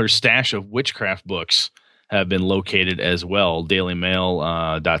Heinrich Himmler's stash of witchcraft books have been located as well.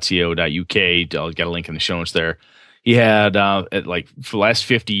 dailymail.co.uk. I'll get a link in the show notes there. He had, for the last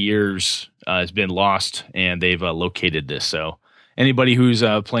 50 years, has been lost, and they've located this. So anybody who's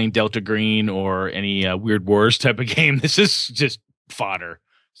playing Delta Green or any Weird Wars type of game, this is just fodder.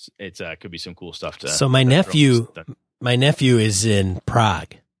 It's could be some cool stuff to. So my nephew is in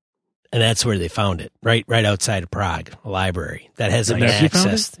Prague, and that's where they found it, right outside of Prague, a library that hasn't been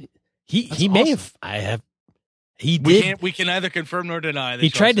accessed. He may have. I have. He did. We can neither confirm nor deny. He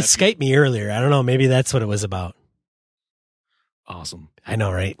tried to Skype me earlier. I don't know. Maybe that's what it was about. Awesome. I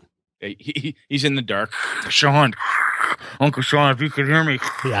know, right? He's in the dark. Sean, Uncle Sean, if you could hear me,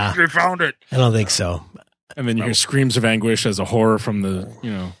 yeah, they found it. I don't think so. And then you hear screams of anguish as a horror from the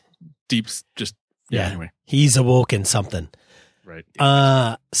deep. Just Anyway, he's awoken something. Right.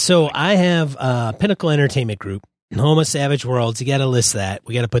 So I have Pinnacle Entertainment Group, Home of Savage Worlds. You got to list that.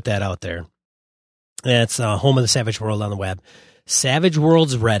 We got to put that out there. That's Home of the Savage World on the web. Savage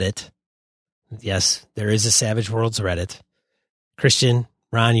Worlds Reddit. Yes, there is a Savage Worlds Reddit. Christian,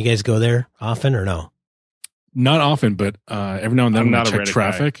 Ron, you guys go there often or no? Not often, but every now and then when I check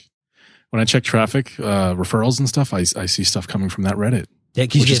traffic, referrals and stuff, I see stuff coming from that Reddit. Yeah,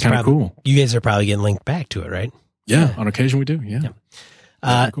 which is kind of cool. You guys are probably getting linked back to it, right? Yeah, on occasion we do. Yeah.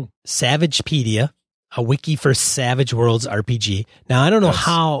 Cool. Savagepedia, a wiki for Savage Worlds RPG. Now I don't know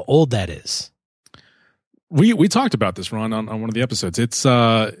how old that is. We talked about this, Ron, on one of the episodes.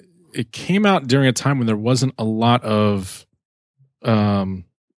 It came out during a time when there wasn't a lot of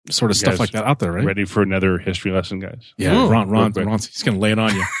sort of stuff like that out there, right? Ready for another history lesson, guys? Yeah, Ron, he's going to lay it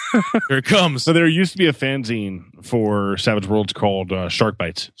on you. Here it comes. So there used to be a fanzine for Savage Worlds called Shark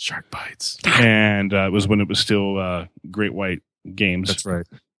Bites. Shark Bites. And it was when it was still Great White Games. That's right.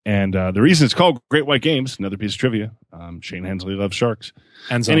 And the reason it's called Great White Games, another piece of trivia, Shane Hensley loves sharks.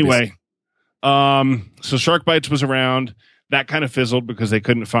 And zombies. Anyway, so Shark Bites was around. That kind of fizzled because they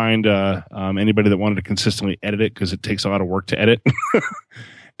couldn't find anybody that wanted to consistently edit it because it takes a lot of work to edit.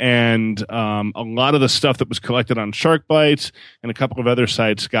 And a lot of the stuff that was collected on Shark Bites and a couple of other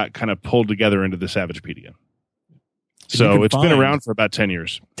sites got kind of pulled together into the Savagepedia. So it's been around for about 10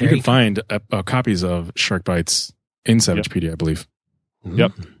 years. You can find copies of Shark Bites in Savagepedia, I believe.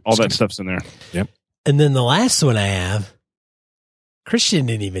 Yep. All that stuff's in there. Yep. And then the last one I have, Christian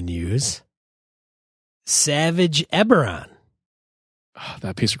didn't even use, Savage Eberron. Oh,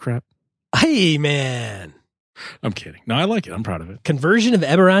 that piece of crap. Hey, man. I'm kidding. No, I like it. I'm proud of it. Conversion of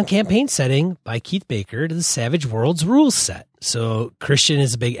Eberron campaign setting by Keith Baker to the Savage Worlds rules set. So Christian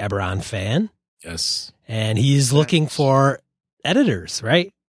is a big Eberron fan. Yes. And he's looking for editors,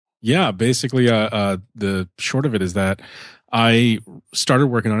 right? Yeah. Basically, the short of it is that I started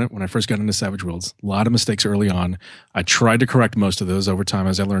working on it when I first got into Savage Worlds. A lot of mistakes early on. I tried to correct most of those over time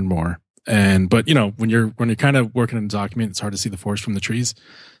as I learned more. But when you're kind of working in a document, it's hard to see the forest from the trees.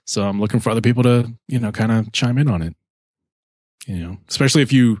 So I'm looking for other people to, kind of chime in on it. Especially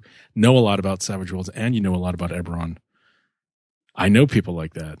if you know a lot about Savage Worlds and you know a lot about Eberron. I know people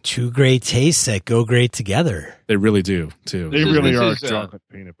like that. Two great tastes that go great together. They really do too. They really are chocolate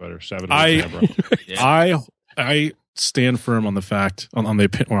peanut butter. Savage I stand firm on the fact, on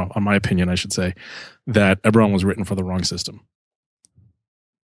my opinion, I should say, that Eberron was written for the wrong system.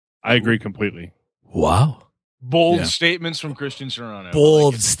 I agree completely. Wow. Bold statements from Christian Serrano.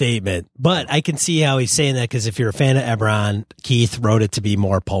 Bold statement. But I can see how he's saying that because if you're a fan of Eberron, Keith wrote it to be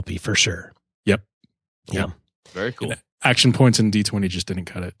more pulpy for sure. Yep. Yeah. Very cool. And action points in D20 just didn't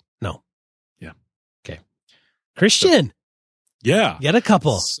cut it. No. Yeah. Okay. Christian. Yeah. Get a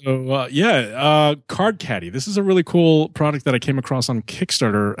couple. So, Card Caddy. This is a really cool product that I came across on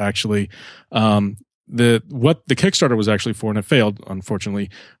Kickstarter, actually. What the Kickstarter was actually for, and it failed, unfortunately,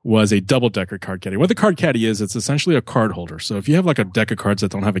 was a double-decker card caddy. What the card caddy is, it's essentially a card holder. So if you have like a deck of cards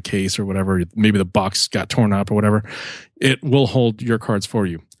that don't have a case or whatever, maybe the box got torn up or whatever, it will hold your cards for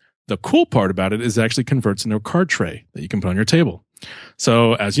you. The cool part about it is it actually converts into a card tray that you can put on your table.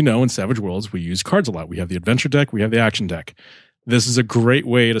 So as you know, in Savage Worlds, we use cards a lot. We have the adventure deck, we have the action deck. This is a great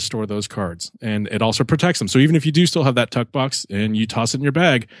way to store those cards, and it also protects them. So even if you do still have that tuck box and you toss it in your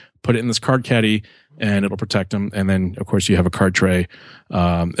bag, put it in this card caddy and it'll protect them. And then, of course, you have a card tray.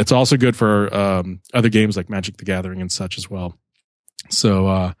 It's also good for other games like Magic the Gathering and such as well.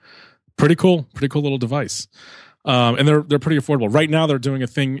 So pretty cool little device. And they're pretty affordable. Right now, they're doing a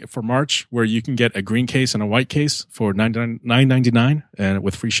thing for March where you can get a green case and a white case for $9.99 and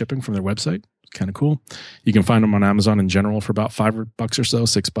with free shipping from their website. Kind of cool. You can find them on Amazon in general for about $5 or so,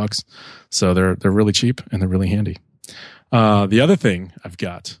 $6. So they're really cheap and they're really handy. The other thing I've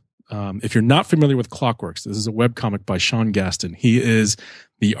got, if you're not familiar with Clockworks, this is a webcomic by Sean Gaston. He is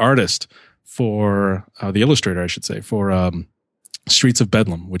the artist the illustrator, I should say, for Streets of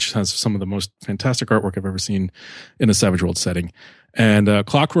Bedlam, which has some of the most fantastic artwork I've ever seen in a Savage World setting. And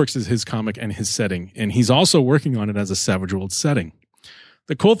Clockworks is his comic and his setting. And he's also working on it as a Savage World setting.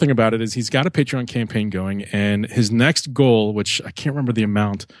 The cool thing about it is he's got a Patreon campaign going, and his next goal, which I can't remember the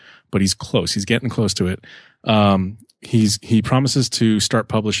amount, but he's close. He's getting close to it. He promises to start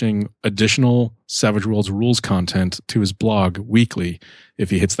publishing additional Savage Worlds rules content to his blog weekly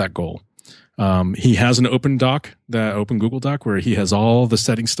if he hits that goal. He has an open Google Doc, where he has all the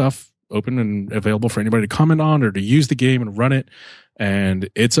setting stuff open and available for anybody to comment on or to use the game and run it. And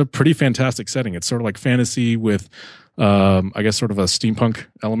it's a pretty fantastic setting. It's sort of like fantasy with, I guess, sort of a steampunk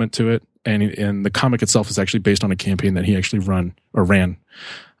element to it. And the comic itself is actually based on a campaign that he actually ran.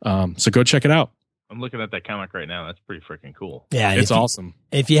 So go check it out. I'm looking at that comic right now. That's pretty freaking cool. Yeah, it's awesome.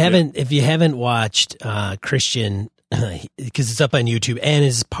 If you haven't watched Christian, because it's up on YouTube and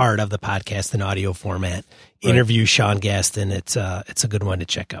is part of the podcast in audio format, interview Sean Gaston. It's a good one to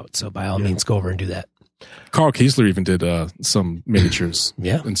check out. So by all means, go over and do that. Carl Kiesler even did some miniatures,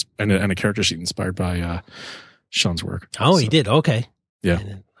 and a character sheet inspired by Sean's work. Oh, he did. Okay, yeah.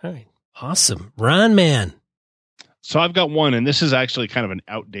 All right, awesome, Ron Man. So I've got one, and this is actually kind of an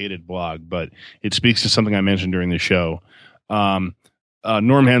outdated blog, but it speaks to something I mentioned during the show. Norm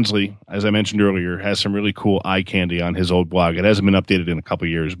Hensley, as I mentioned earlier, has some really cool eye candy on his old blog. It hasn't been updated in a couple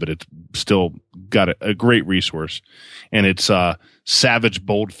of years, but it's still got a great resource. And it's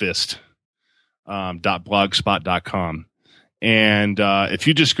savageboldfist.blogspot.com. And if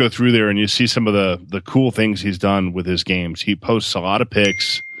you just go through there and you see some of the cool things he's done with his games, he posts a lot of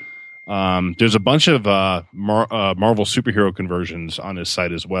pics. There's a bunch of Marvel superhero conversions on his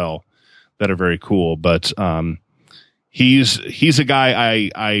site as well that are very cool. But he's a guy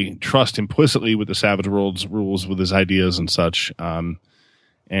I trust implicitly with the Savage Worlds rules, with his ideas and such.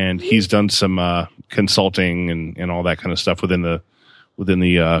 And he's done some consulting and all that kind of stuff within the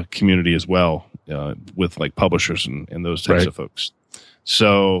community as well, with like publishers and those types of folks.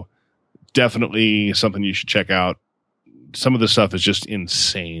 So definitely something you should check out. Some of the stuff is just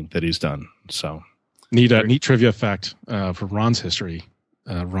insane that he's done. So neat trivia fact for Ron's history.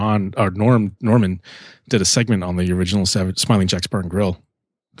 Norman did a segment on the original Smiling Jack's Bar and Grill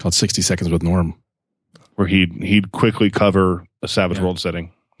called 60 Seconds with Norm, where he'd quickly cover a Savage World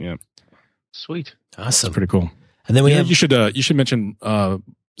setting. Yeah, sweet, awesome, that's pretty cool. And then you should mention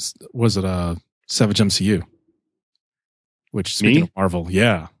was it Savage MCU? Which, speaking of Marvel,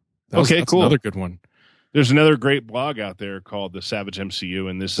 that's cool. Another good one. There's another great blog out there called the Savage MCU,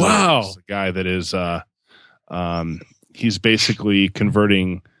 and this is a guy that is he's basically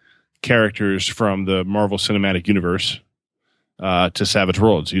converting characters from the Marvel Cinematic Universe to Savage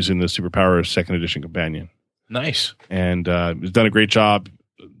Worlds using the Superpowers 2nd Edition companion. Nice. And he's done a great job.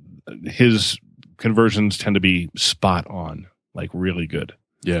 his conversions tend to be spot on, like really good.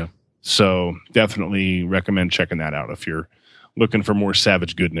 Yeah. So definitely recommend checking that out if you're looking for more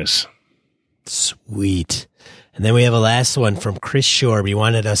Savage goodness. Sweet. And then we have a last one from Chris Shorb. He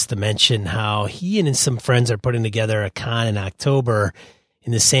wanted us to mention how he and some friends are putting together a con in October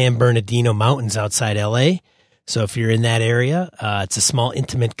in the San Bernardino Mountains outside LA. So if you're in that area, it's a small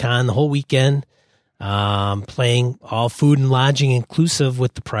intimate con the whole weekend, playing all food and lodging inclusive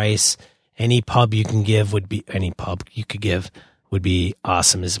with the price. Any pub you could give would be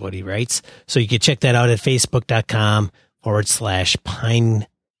awesome, is what he writes. So you can check that out at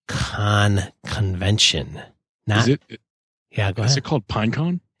facebook.com/PineCon Convention. Is it? Yeah, go Is ahead. it called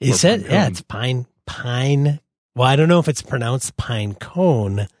PineCon? Is it? Yeah, it's Pine. Well, I don't know if it's pronounced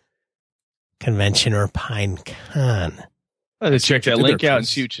Pinecone Convention or PineCon. Let's check that Did link their out and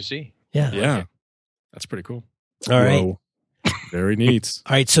place. see what you see. Yeah. Yeah. That's pretty cool. All right. Whoa. Very neat.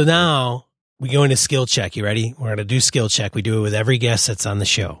 All right. So now we go into skill check. You ready? We're going to do skill check. We do it with every guest that's on the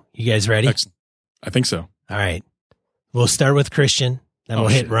show. You guys ready? Excellent. I think so. All right. We'll start with Christian, then we'll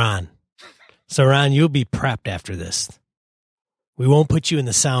hit shit. Ron. So, Ron, you'll be prepped after this. We won't put you in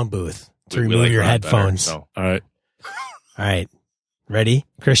the sound booth to We remove like your Ron better, headphones. so. All right. All right. Ready,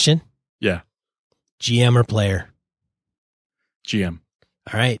 Christian? Yeah. GM or player? GM.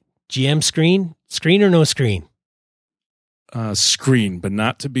 All right. GM screen? Screen or no screen? Screen, but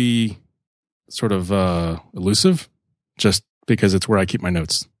not to be sort of elusive, just because it's where I keep my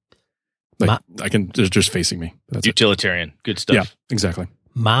notes. Like I can, they're just facing me. That's it. Utilitarian. Good stuff. Yeah, exactly.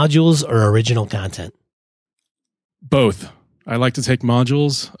 Modules or original content? Both. I like to take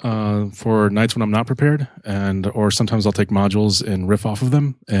modules for nights when I'm not prepared, or sometimes I'll take modules and riff off of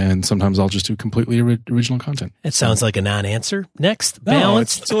them, and sometimes I'll just do completely original content. It sounds like a non-answer. Next, No,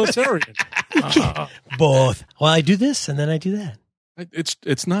 balanced. it's utilitarian. Both. Well, I do this and then I do that.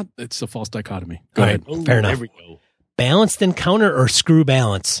 It's not. It's a false dichotomy. Go All ahead. right. Fair enough. There we go. Balanced encounter or screw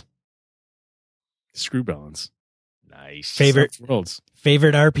balance? Screw balance. Nice. Favorite Worlds.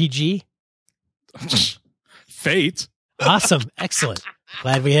 favorite RPG? Fate. Awesome. Excellent.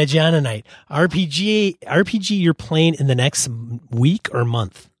 Glad we had you on tonight. RPG you're playing in the next week or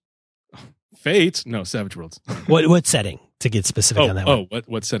month? Fate. No, Savage Worlds. What setting, to get specific on that one?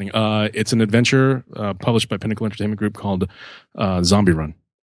 What setting? It's an adventure published by Pinnacle Entertainment Group called Zombie Run.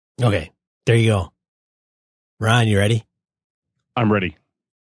 Okay. There you go. Ron, you ready? I'm ready.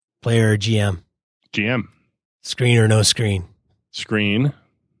 Player or GM? GM. Screen or no screen? Screen.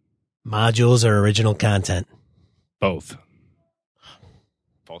 Modules or original content? Both.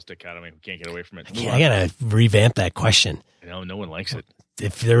 False dichotomy. We can't get away from it. I gotta revamp that question. No one likes it.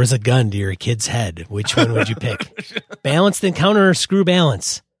 If there was a gun to your kid's head, which one would you pick? Balanced encounter or screw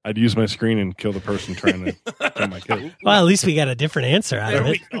balance? I'd use my screen and kill the person trying to kill my kid. Well, at least we got a different answer out of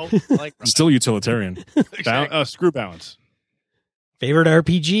There it. we go. I like Ron. Still utilitarian. Screw balance. Favorite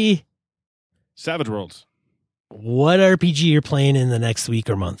RPG? Savage Worlds. What RPG you're playing in the next week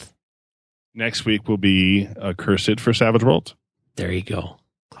or month? Next week will be Cursed for Savage Worlds. There you go.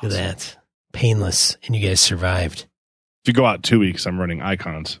 Look at that. Painless. And you guys survived. If you go out 2 weeks, I'm running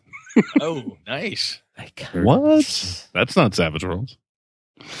Icons. Oh, nice. What? That's not Savage Worlds.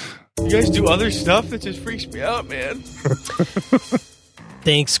 You guys do other stuff that just freaks me out, man.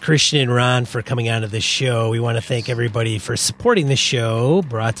 Thanks, Christian and Ron, for coming on to the show. We want to thank everybody for supporting the show.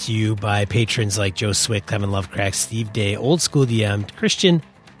 Brought to you by patrons like Joe Swick, Kevin Lovecraft, Steve Day, Old School DM, Christian,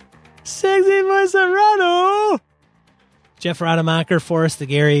 Sexy Voice Rado, Jeff Rademacher, Forrest the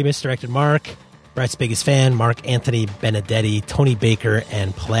Gary, Misdirected Mark, Brett's biggest fan, Mark Anthony Benedetti, Tony Baker,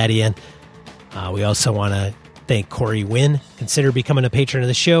 and Palladian. We also want to thank Corey Wynn. Consider becoming a patron of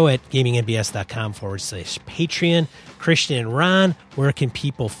the show at gamingnbs.com/Patreon. Christian and Ron, where can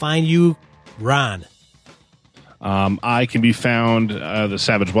people find you? Ron. I can be found the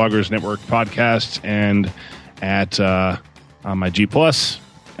Savage Bloggers Network podcast and at on my G+.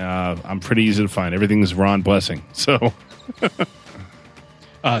 I'm pretty easy to find. Everything's Ron Blessing. So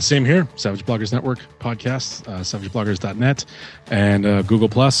Same here. Savage Bloggers Network podcast, savagebloggers.net, and Google+.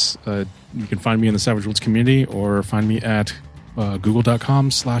 You can find me in the Savage Worlds community or find me at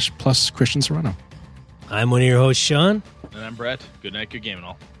google.com/plus Christian Serrano. I'm one of your hosts, Sean. And I'm Brett. Good night, good game and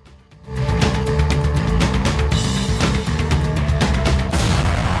all.